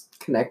Sports.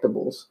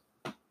 Connectables.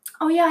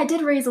 Oh yeah, I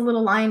did raise a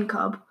little lion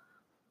cub.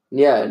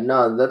 Yeah,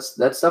 no,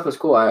 that stuff was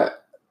cool.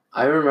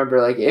 I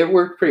remember, like, it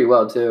worked pretty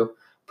well too.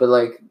 But,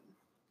 like,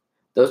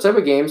 those type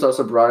of games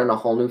also brought in a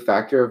whole new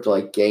factor of,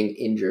 like, getting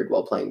injured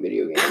while playing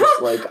video games.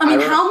 Like,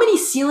 how many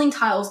ceiling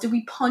tiles did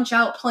we punch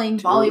out playing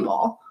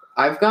volleyball?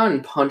 I've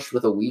gotten punched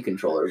with a Wii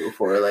controller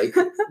before. Like,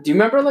 do you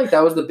remember, like,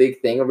 that was the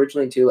big thing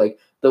originally too? Like,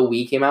 the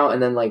Wii came out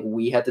and then, like,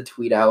 we had to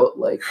tweet out,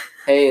 like,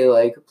 hey,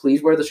 like,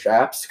 please wear the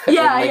straps.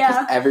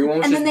 Yeah. Everyone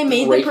was and then they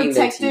made the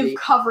protective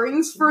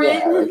coverings for it.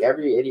 Yeah, like,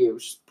 every idiot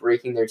was just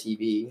breaking their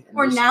TV.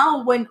 Or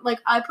now when, like,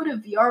 I put a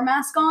VR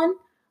mask on,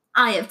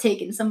 I have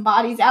taken some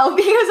bodies out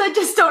because I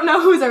just don't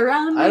know who's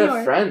around me. I had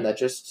a friend that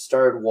just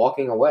started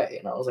walking away,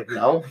 and I was like,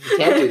 no, you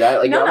can't do that.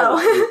 Like, no.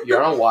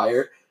 You're on a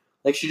wire.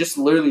 Like, she just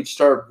literally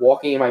started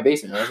walking in my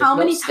basement. I was How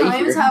like, many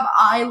times have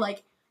I,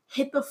 like,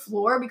 hit the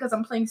floor because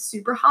I'm playing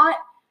super hot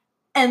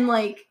and,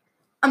 like,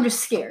 I'm just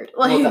scared?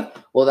 Like,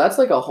 well, that's,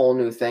 like, a whole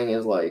new thing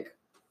is, like,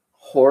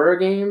 horror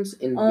games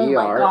in VR.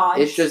 My gosh.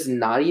 It's just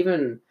not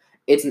even,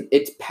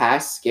 it's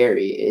past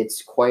scary.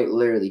 It's quite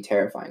literally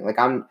terrifying. Like,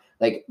 I'm,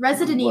 like,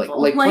 Resident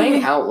Evil. Like,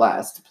 playing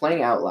Outlast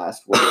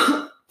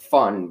was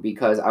fun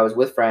because I was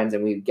with friends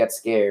and we'd get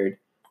scared.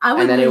 I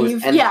would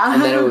leave, and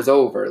then it was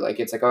over. Like,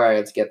 it's like, all right,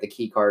 let's get the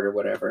key card or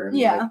whatever. And,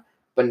 yeah. Like,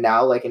 But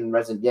now, like in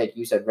like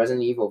you said,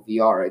 Resident Evil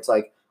VR, it's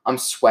like I'm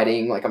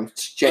sweating, like I'm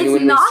genuinely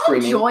it's not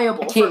screaming.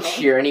 enjoyable. I can't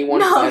hear anyone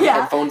because I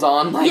have headphones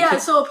on. Like. Yeah,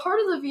 so a part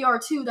of the VR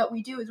too that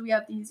we do is we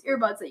have these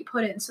earbuds that you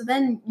put in, so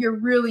then you're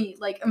really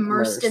like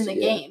immersed in the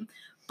game.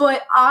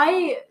 But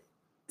I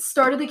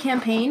started the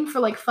campaign for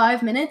like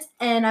 5 minutes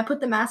and I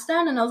put the mask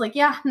down and I was like,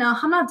 yeah, no,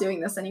 I'm not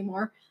doing this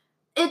anymore.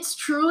 It's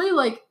truly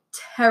like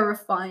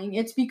terrifying.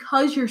 It's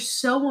because you're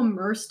so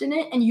immersed in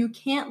it and you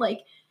can't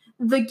like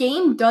the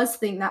game does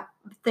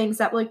things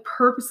that like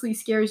purposely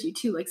scares you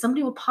too. Like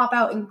somebody will pop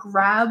out and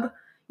grab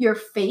your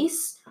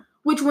face,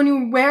 which when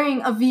you're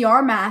wearing a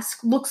VR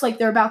mask looks like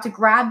they're about to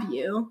grab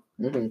you.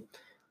 Mm-hmm.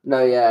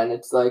 No, yeah, and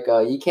it's like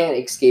you can't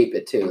escape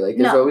it too. Like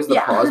there's always the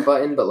pause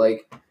button, but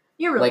like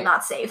you're really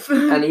not safe.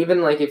 And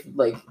even like if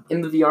like in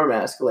the VR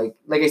mask, like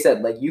I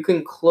said, like you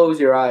can close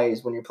your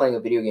eyes when you're playing a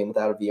video game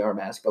without a VR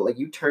mask, but like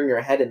you turn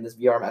your head in this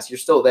VR mask, you're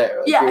still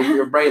there. Like,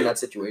 you're right in that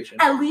situation.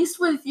 At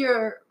least with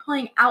your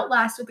playing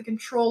Outlast with the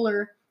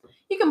controller,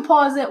 you can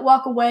pause it,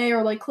 walk away,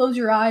 or like close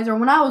your eyes. Or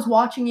when I was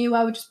watching you,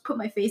 I would just put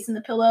my face in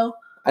the pillow.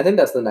 I think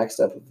that's the next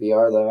step of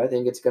VR, though. I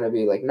think it's going to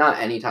be like not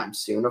anytime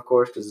soon, of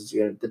course, because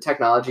the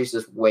technology is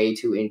just way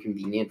too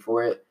inconvenient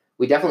for it.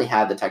 We definitely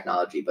have the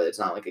technology, but it's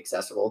not like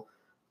accessible.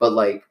 But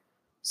like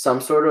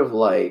some sort of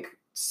like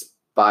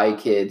Spy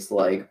Kids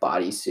like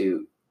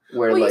bodysuit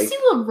where you see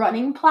the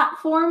running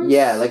platforms.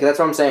 Yeah, like that's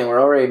what I'm saying. We're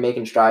already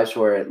making strides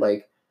for it.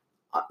 Like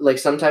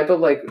some type of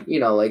like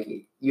like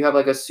you have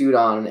like a suit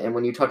on, and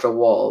when you touch a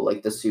wall,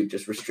 like the suit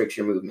just restricts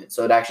your movement,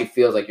 so it actually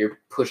feels like you're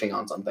pushing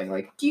on something.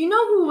 Like, do you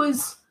know who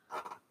was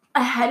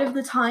ahead of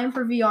the time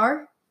for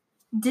VR?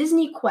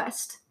 Disney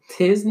Quest.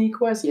 Disney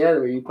Quest, yeah.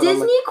 Where you put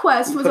Disney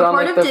Quest was a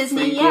part of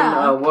Disney,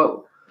 yeah.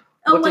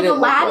 What like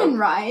Aladdin like?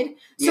 ride.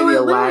 Yeah, so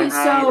it literally,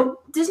 ride.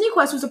 Disney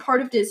Quest was a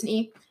part of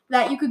Disney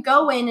that you could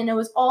go in and it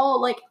was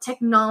all like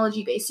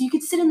technology based. So you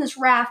could sit in this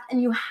raft and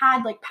you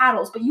had like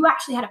paddles, but you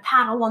actually had a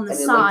paddle on the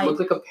side. It looked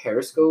like a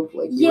periscope.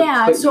 Like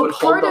so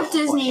part of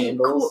Disney,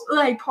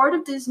 part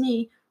of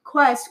Disney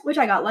Quest, which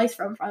I got lice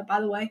from, by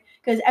the way,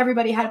 because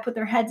everybody had to put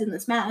their heads in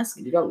this mask.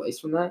 You got lice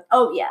from that?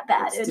 Oh yeah,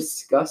 bad. It's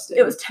disgusting.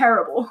 It was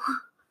terrible.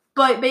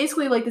 But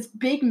basically, like, this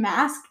big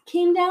mask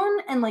came down,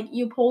 and, like,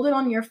 you pulled it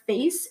on your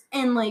face,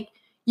 and, like,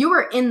 you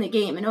were in the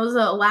game, and it was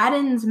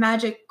Aladdin's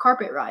Magic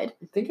Carpet Ride.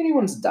 You think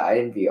anyone's died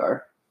in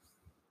VR?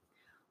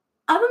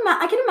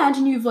 I can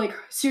imagine you've, like,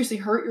 seriously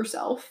hurt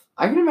yourself.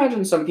 I can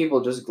imagine some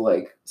people just,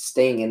 like,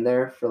 staying in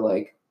there for,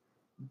 like,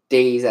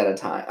 days at a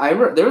time.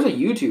 There was a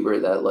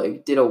YouTuber that,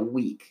 like, did a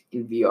week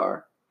in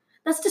VR.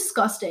 That's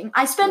disgusting.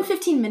 I spend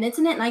 15 minutes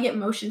in it, and I get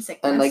motion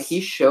sickness. And, like,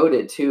 he showed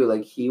it, too.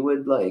 Like,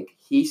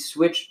 he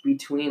switched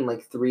between,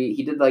 like,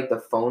 he did, like, the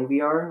phone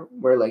VR,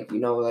 where, like,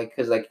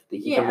 because, like,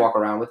 he can walk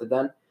around with it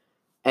then.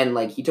 And,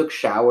 like, he took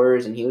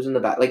showers, and he was in the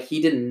back. Like,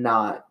 he did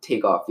not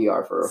take off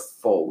VR for a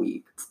full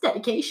week. It's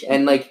dedication.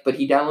 And, like, but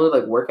he downloaded,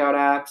 like, workout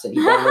apps, and he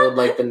downloaded,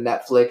 like, the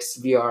Netflix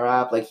VR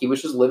app. Like, he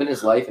was just living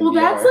his life in VR. Well,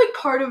 that's, like,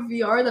 part of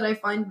VR that I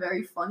find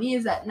very funny,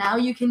 is that now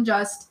you can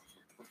just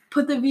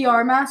put the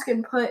VR mask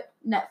and put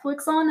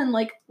Netflix on and,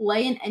 like,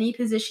 lay in any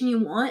position you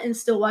want and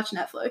still watch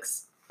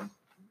Netflix.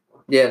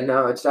 Yeah,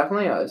 no, it's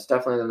definitely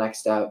the next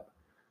step.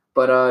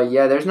 But,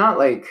 yeah, there's not,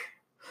 like,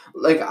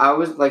 I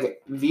was,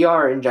 like,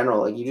 VR in general,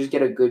 like, you just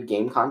get a good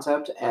game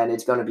concept, and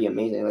it's going to be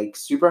amazing. Like,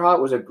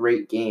 Superhot was a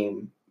great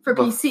game. For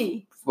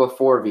PC.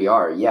 Before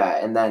VR,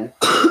 yeah, and then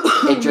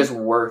it just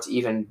worked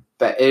even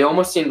better. It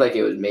almost seemed like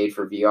it was made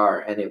for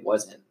VR, and it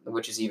wasn't,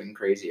 which is even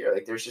crazier.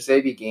 Like, there's just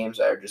maybe games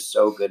that are just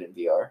so good in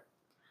VR.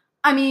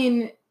 I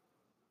mean,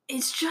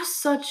 it's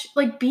just such,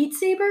 like, Beat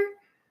Saber?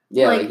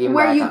 Yeah, like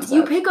where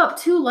you pick up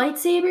two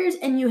lightsabers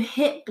and you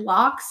hit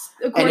blocks.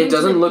 And it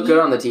doesn't look good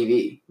on the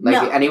TV.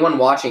 Like, anyone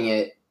watching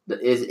it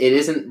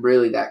isn't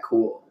really that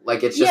cool.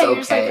 Like, it's just okay.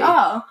 Just like,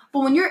 oh.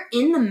 But when you're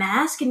in the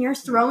mask and you're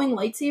throwing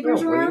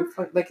lightsabers around.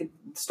 Like,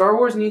 Star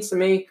Wars needs to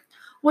make.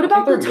 What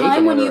about the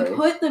time when you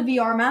put the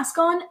VR mask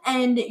on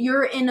and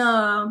you're in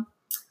a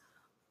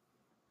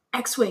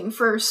X-Wing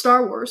for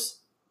Star Wars?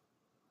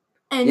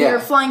 And you're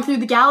flying through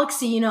the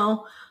galaxy,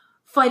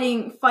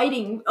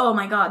 fighting. Oh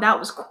my god, that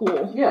was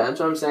cool. Yeah, that's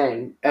what I'm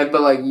saying.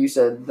 But like you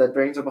said, that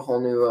brings up a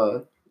whole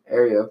new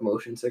area of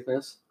motion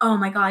sickness. Oh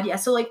my god, yeah.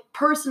 So like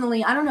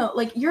personally, I don't know,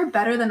 like you're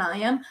better than I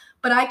am,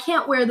 but I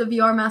can't wear the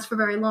VR mask for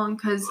very long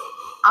because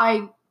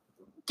I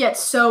get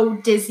so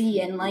dizzy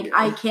and like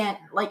I can't,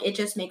 like it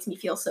just makes me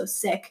feel so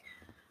sick.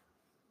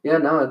 Yeah,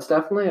 no, it's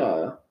definitely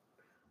a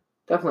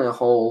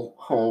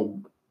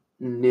whole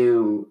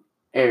new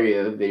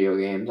area of video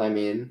games. I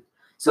mean,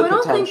 so I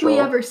don't think we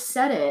ever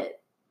said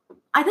it.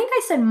 I think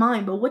I said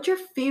mine, but what's your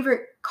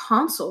favorite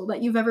console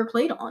that you've ever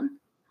played on?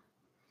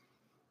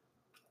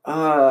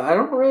 I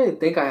don't really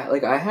think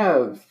I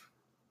have.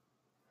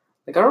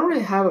 Like, I don't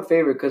really have a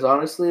favorite because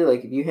honestly,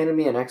 like, if you handed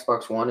me an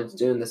Xbox One, it's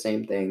doing the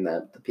same thing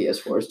that the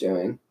PS4 is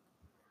doing.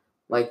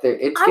 Like,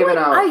 it's giving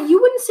out. You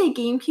wouldn't say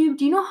GameCube.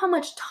 Do you know how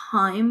much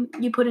time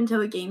you put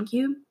into a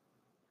GameCube?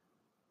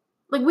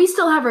 Like, we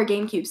still have our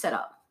GameCube set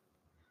up.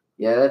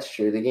 Yeah, that's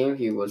true. The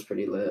GameCube was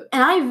pretty lit.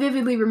 And I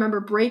vividly remember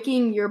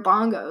breaking your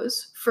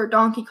bongos for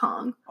Donkey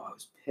Kong. Oh, I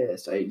was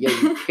pissed.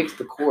 You kicked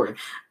the cord.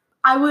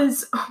 I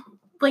was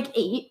like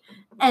 8,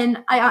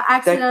 and I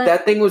accidentally...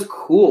 That thing was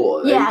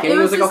cool. Yeah, it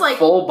was like just a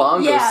full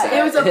bongo set.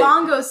 Yeah, it was a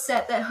bongo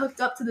set that hooked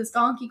up to this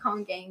Donkey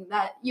Kong game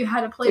that you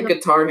had to play. It's like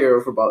Guitar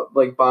Hero for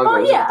like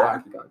bongos and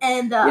Donkey Kong.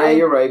 And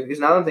you're right, because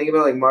now I'm thinking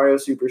about like Mario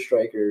Super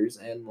Strikers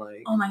and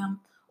like... Oh my god.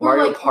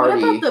 Mario like,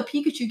 Party. What about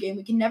the Pikachu game?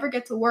 We can never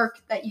get to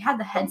work that you had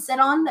the headset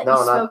on that you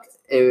spoke.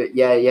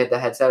 You had the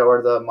headset,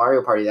 or the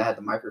Mario Party that had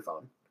the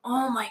microphone.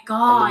 Oh my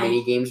god. And the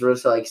mini games were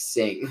to like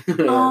sing.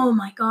 Oh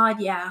my god,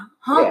 yeah.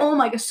 Huh? Yeah. Oh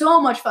my god,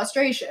 so much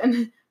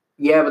frustration.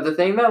 Yeah, but the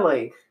thing that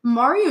like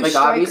Mario like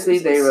Strikers obviously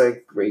they were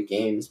like, great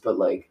games, but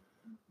like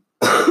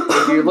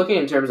if you're looking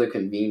in terms of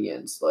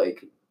convenience,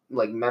 like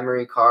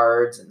memory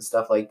cards and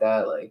stuff like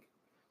that, like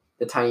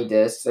the tiny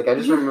discs, like I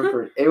just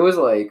remember it was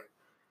like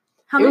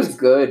it was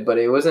good, but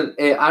it wasn't.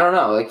 I don't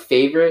know. Like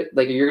favorite,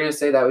 like you're gonna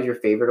say that was your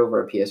favorite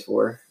over a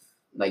PS4,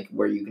 like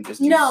where you can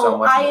just do so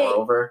much more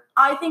over.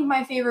 I think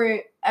my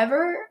favorite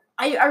ever.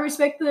 I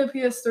respect the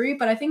PS3,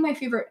 but I think my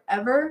favorite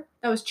ever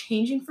that was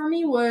changing for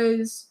me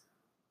was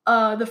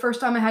the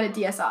first time I had a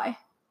DSi.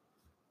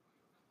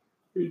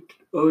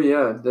 Oh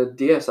yeah, the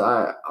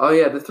DSi. Oh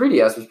yeah, the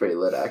 3DS was pretty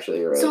lit actually.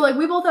 You're right. So like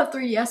we both have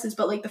 3DSs,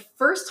 but like the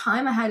first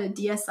time I had a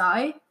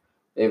DSi.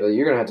 Ava,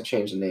 you're gonna have to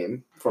change the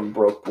name from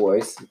Broke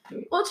Boys.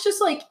 Well, it's just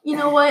like, you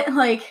know what?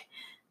 Like,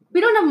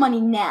 we don't have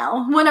money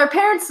now. When our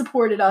parents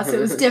supported us, it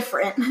was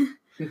different.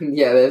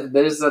 Yeah,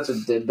 we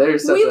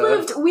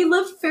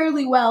lived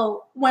fairly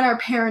well when our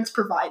parents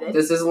provided.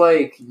 This is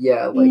like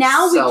now we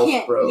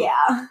can't. Broke.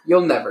 Yeah,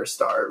 you'll never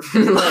starve.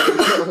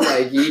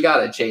 like you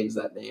gotta change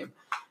that name.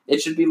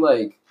 It should be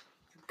like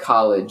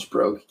College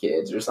Broke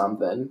Kids or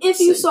something. If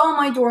you saw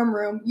my dorm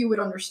room, you would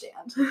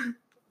understand.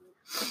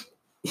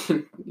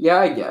 Yeah,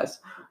 I guess.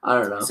 I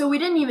don't know. So we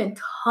didn't even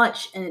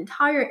touch an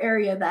entire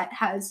area that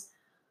has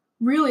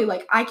really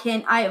like I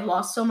have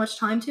lost so much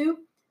time to,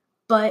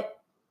 but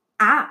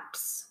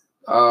apps.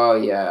 Oh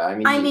yeah,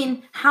 I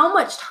mean, how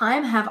much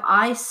time have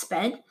I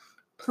spent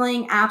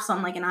playing apps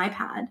on like an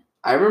iPad?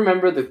 I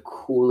remember the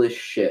coolest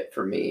shit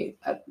for me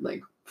at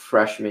like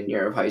freshman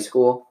year of high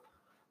school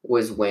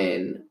was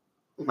when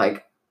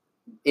like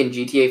in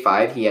GTA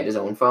 5, he had his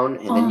own phone,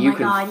 and then you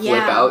can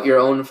flip out your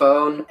own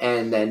phone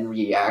and then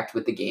react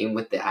with the game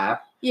with the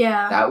app.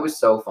 Yeah. That was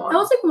so fun. That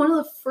was like one of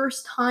the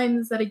first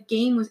times that a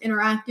game was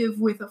interactive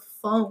with a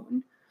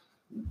phone.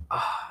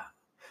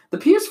 The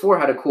PS4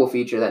 had a cool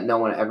feature that no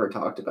one ever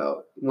talked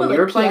about. When you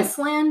were playing PS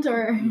Land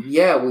or...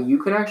 Yeah, well,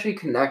 you could actually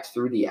connect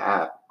through the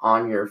app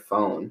on your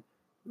phone,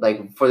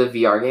 like for the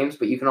VR games,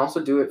 but you can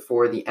also do it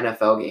for the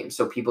NFL games,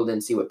 so people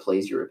didn't see what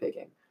plays you were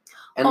picking.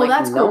 And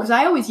that's cool, because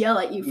I always yell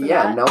at you for that.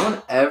 Yeah, no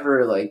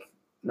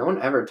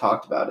one ever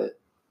talked about it.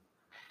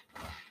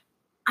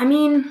 I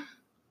mean,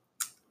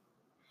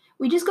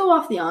 we just go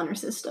off the honor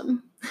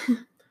system.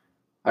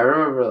 I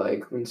remember,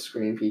 like, when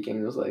screen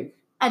peeking was, like...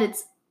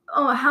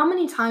 how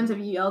many times have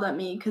you yelled at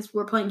me because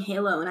we're playing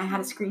Halo and I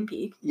had a screen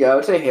peek? Yeah, I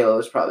would say Halo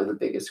is probably the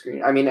biggest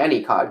screen. I mean,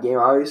 any COD game,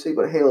 obviously,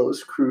 but Halo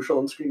is crucial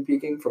in screen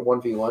peeking for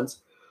 1v1s.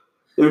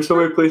 There's so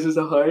many places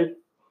to hide.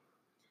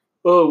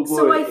 Oh, boy.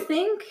 So I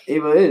think...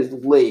 Ava is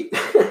late.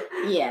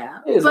 Yeah.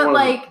 But,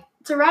 like,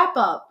 to wrap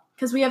up,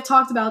 because we have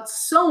talked about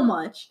so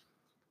much,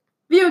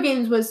 video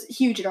games was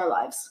huge in our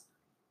lives.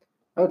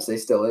 I would say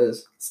still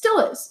is. Still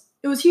is.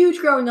 It was huge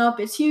growing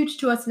up. It's huge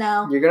to us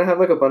now. You're going to have,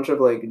 like, a bunch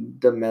of, like,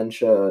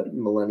 dementia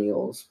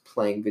millennials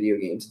playing video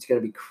games. It's going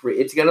to be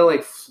it's going to,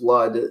 like,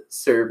 flood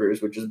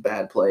servers with just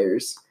bad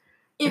players.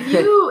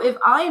 If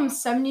I am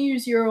 70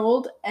 years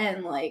old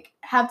and, like,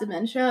 have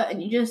dementia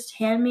and you just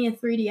hand me a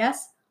 3DS,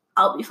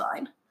 I'll be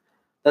fine.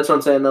 That's what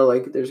I'm saying, though.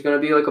 Like, there's going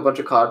to be, like, a bunch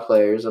of COD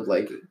players of,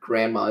 like,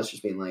 grandmas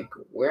just being like,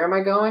 where am I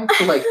going?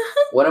 Like,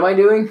 what am I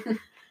doing?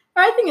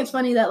 I think it's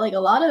funny that, like, a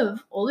lot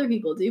of older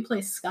people do play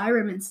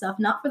Skyrim and stuff,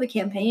 not for the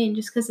campaign,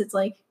 just because it's,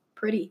 like,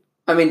 pretty.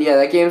 I mean, yeah,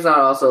 that game's not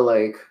also,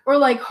 like... Or,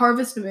 like,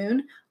 Harvest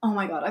Moon. Oh,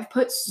 my God, I've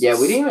put we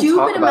didn't even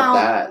talk about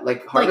that.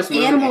 Like, Harvest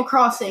Moon... Animal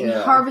Crossing,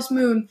 Harvest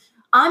Moon.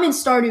 I'm in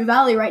Stardew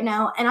Valley right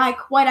now, and I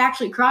quite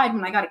actually cried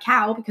when I got a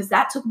cow, because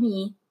that took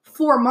me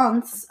 4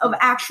 months of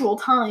actual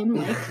time,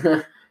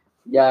 like...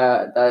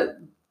 Yeah,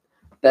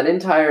 that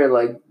entire,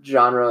 like,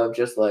 genre of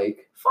just,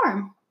 like...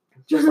 Farm.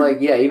 Just, like,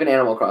 yeah, even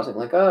Animal Crossing.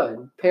 Like,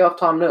 pay off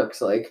Tom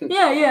Nooks. Like...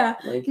 Yeah.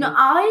 Like,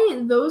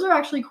 no, those are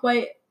actually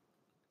quite,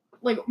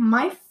 like,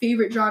 my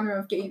favorite genre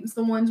of games.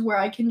 The ones where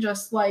I can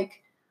just,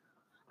 like...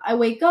 I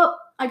wake up,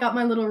 I got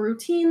my little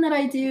routine that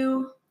I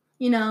do.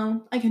 You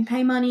know, I can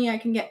pay money, I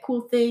can get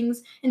cool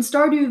things. In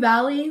Stardew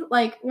Valley,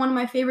 like, one of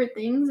my favorite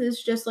things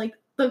is just, like,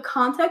 the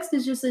context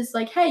is just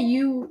like, hey,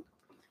 you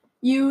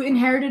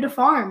inherited a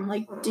farm.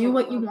 Like, do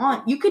what you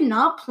want. You could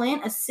not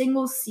plant a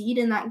single seed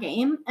in that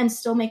game and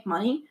still make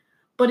money.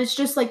 But it's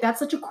just, like, that's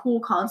such a cool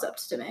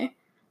concept to me.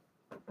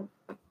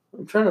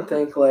 I'm trying to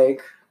think,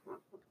 like...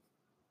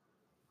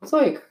 It's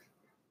like...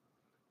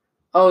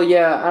 Oh,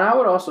 yeah, and I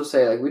would also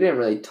say, like, we didn't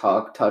really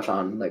touch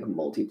on, like,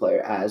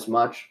 multiplayer as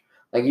much.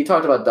 Like, you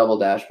talked about Double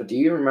Dash, but do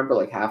you remember,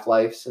 like,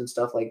 Half-Lifes and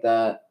stuff like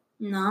that?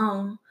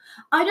 No.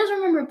 I just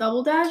remember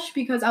Double Dash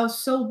because I was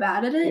so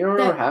bad at it. You don't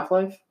remember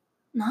Half-Life?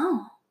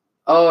 No.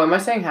 Oh, am I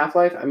saying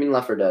Half-Life? I mean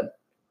Left 4 Dead.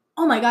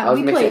 Oh my god,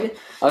 we played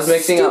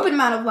stupid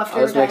amount of Left 4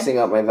 Dead. I was mixing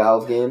up my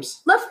Valve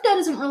games. Left 4 Dead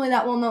isn't really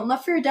that well known.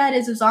 Left 4 Dead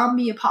is a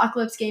zombie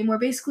apocalypse game where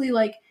basically,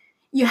 like,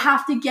 you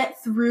have to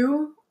get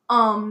through,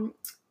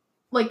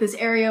 like, this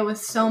area with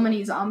so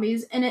many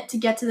zombies in it to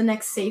get to the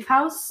next safe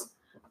house.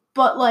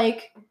 But,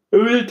 like... It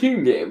was a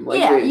team game. Like,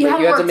 yeah, you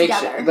had to make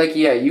together. Sure, like,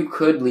 yeah, you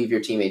could leave your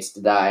teammates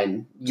to die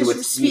and you just would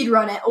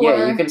speedrun it. Or...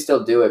 yeah, you can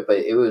still do it, but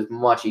it was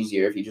much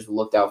easier if you just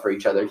looked out for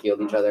each other,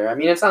 healed each other. I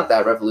mean, it's not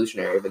that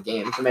revolutionary of a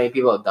game. So many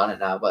people have done it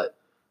now, but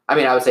I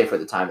mean, I would say for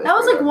the time, that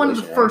was like one of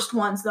the first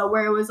ones though,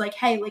 where it was like,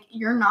 hey, like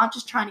you're not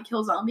just trying to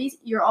kill zombies,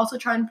 you're also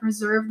trying to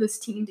preserve this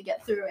team to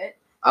get through it.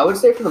 I would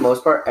say for the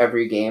most part,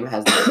 every game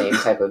has the same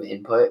type of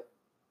input,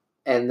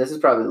 and this is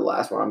probably the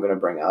last one I'm going to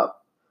bring up.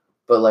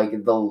 But like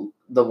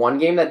the one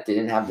game that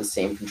didn't have the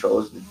same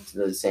controls,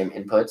 the same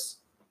inputs,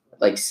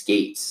 like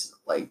Skates,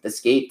 like the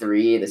Skate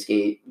 3, those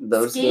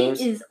games. Skate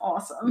is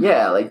awesome.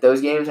 Yeah, like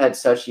those games had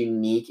such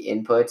unique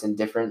inputs and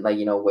different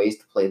ways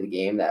to play the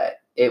game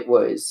that it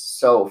was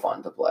so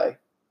fun to play.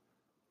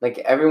 Like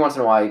every once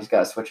in a while, you just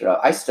gotta switch it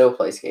up. I still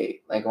play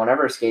Skate. Like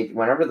whenever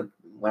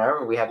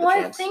we have the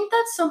chance. I think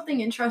that's something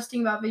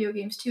interesting about video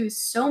games too. Is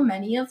so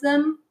many of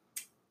them,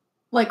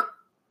 like,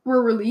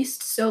 were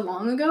released so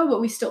long ago, but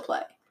we still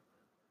play.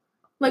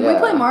 Like, we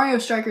play Mario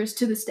Strikers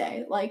to this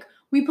day. Like,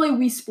 we play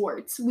Wii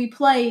Sports. We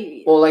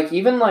play... Well, like,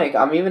 even, like,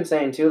 I'm even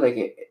saying, too, like,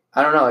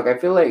 I don't know, like, I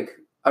feel like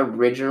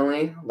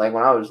originally, like,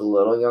 when I was a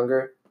little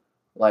younger,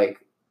 like,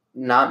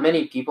 not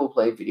many people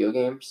played video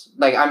games.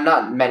 Like, I'm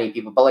not many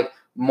people, but, like,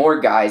 more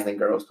guys than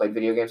girls played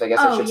video games, I guess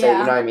I should say. You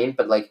know what I mean?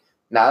 But, like,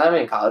 now that I'm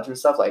in college and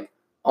stuff, like,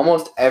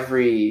 almost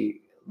every,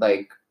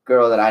 like,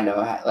 girl that I know,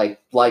 like,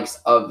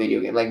 likes a video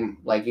game.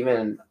 Like,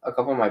 even a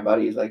couple of my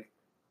buddies, like,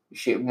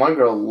 one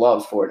girl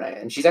loves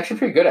Fortnite, and she's actually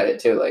pretty good at it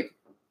too. Like,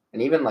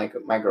 and even like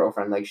my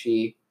girlfriend, like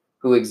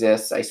who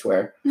exists, I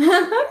swear. She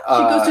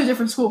goes to a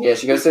different school. Yeah,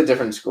 she goes to a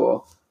different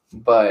school,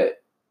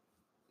 but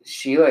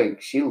she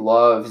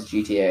loves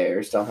GTA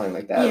or something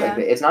like that. Yeah.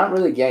 Like, it's not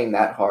really getting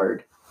that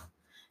hard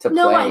to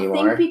play anymore.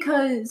 No, I think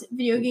because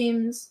video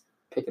games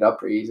pick it up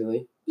pretty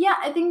easily. Yeah,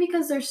 I think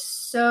because there's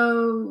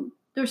so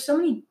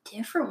many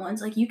different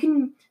ones. Like, you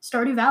can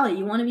Stardew Valley.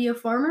 You want to be a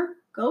farmer?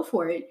 Go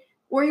for it.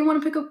 Or you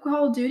want to pick up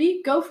Call of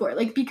Duty? Go for it.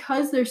 Like,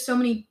 because there's so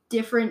many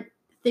different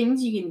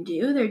things you can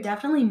do, they're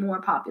definitely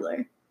more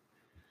popular.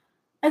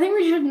 I think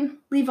we should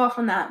leave off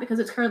on that because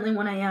it's currently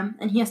 1 a.m.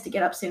 and he has to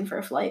get up soon for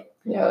a flight.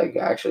 Yeah, like,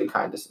 actually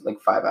kind of, like,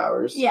 5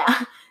 hours.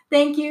 Yeah.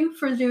 Thank you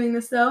for doing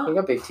this, though. You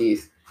got big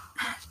teeth.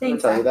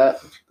 Thanks. I'll tell you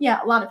that. Yeah,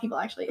 a lot of people,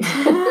 actually.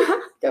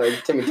 Got,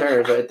 like, Timmy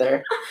Turner's right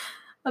there.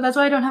 Well, that's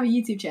why I don't have a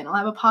YouTube channel. I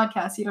have a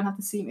podcast, so you don't have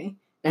to see me.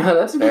 Yeah,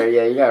 that's fair.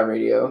 Yeah, you got a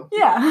radio.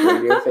 Yeah.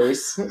 Radio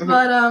face.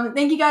 But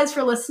thank you guys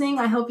for listening.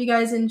 I hope you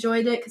guys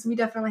enjoyed it because we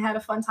definitely had a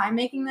fun time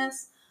making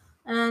this.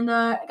 And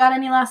got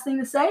any last thing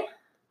to say?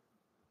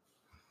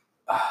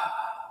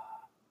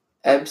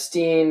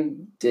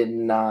 Epstein did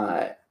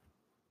not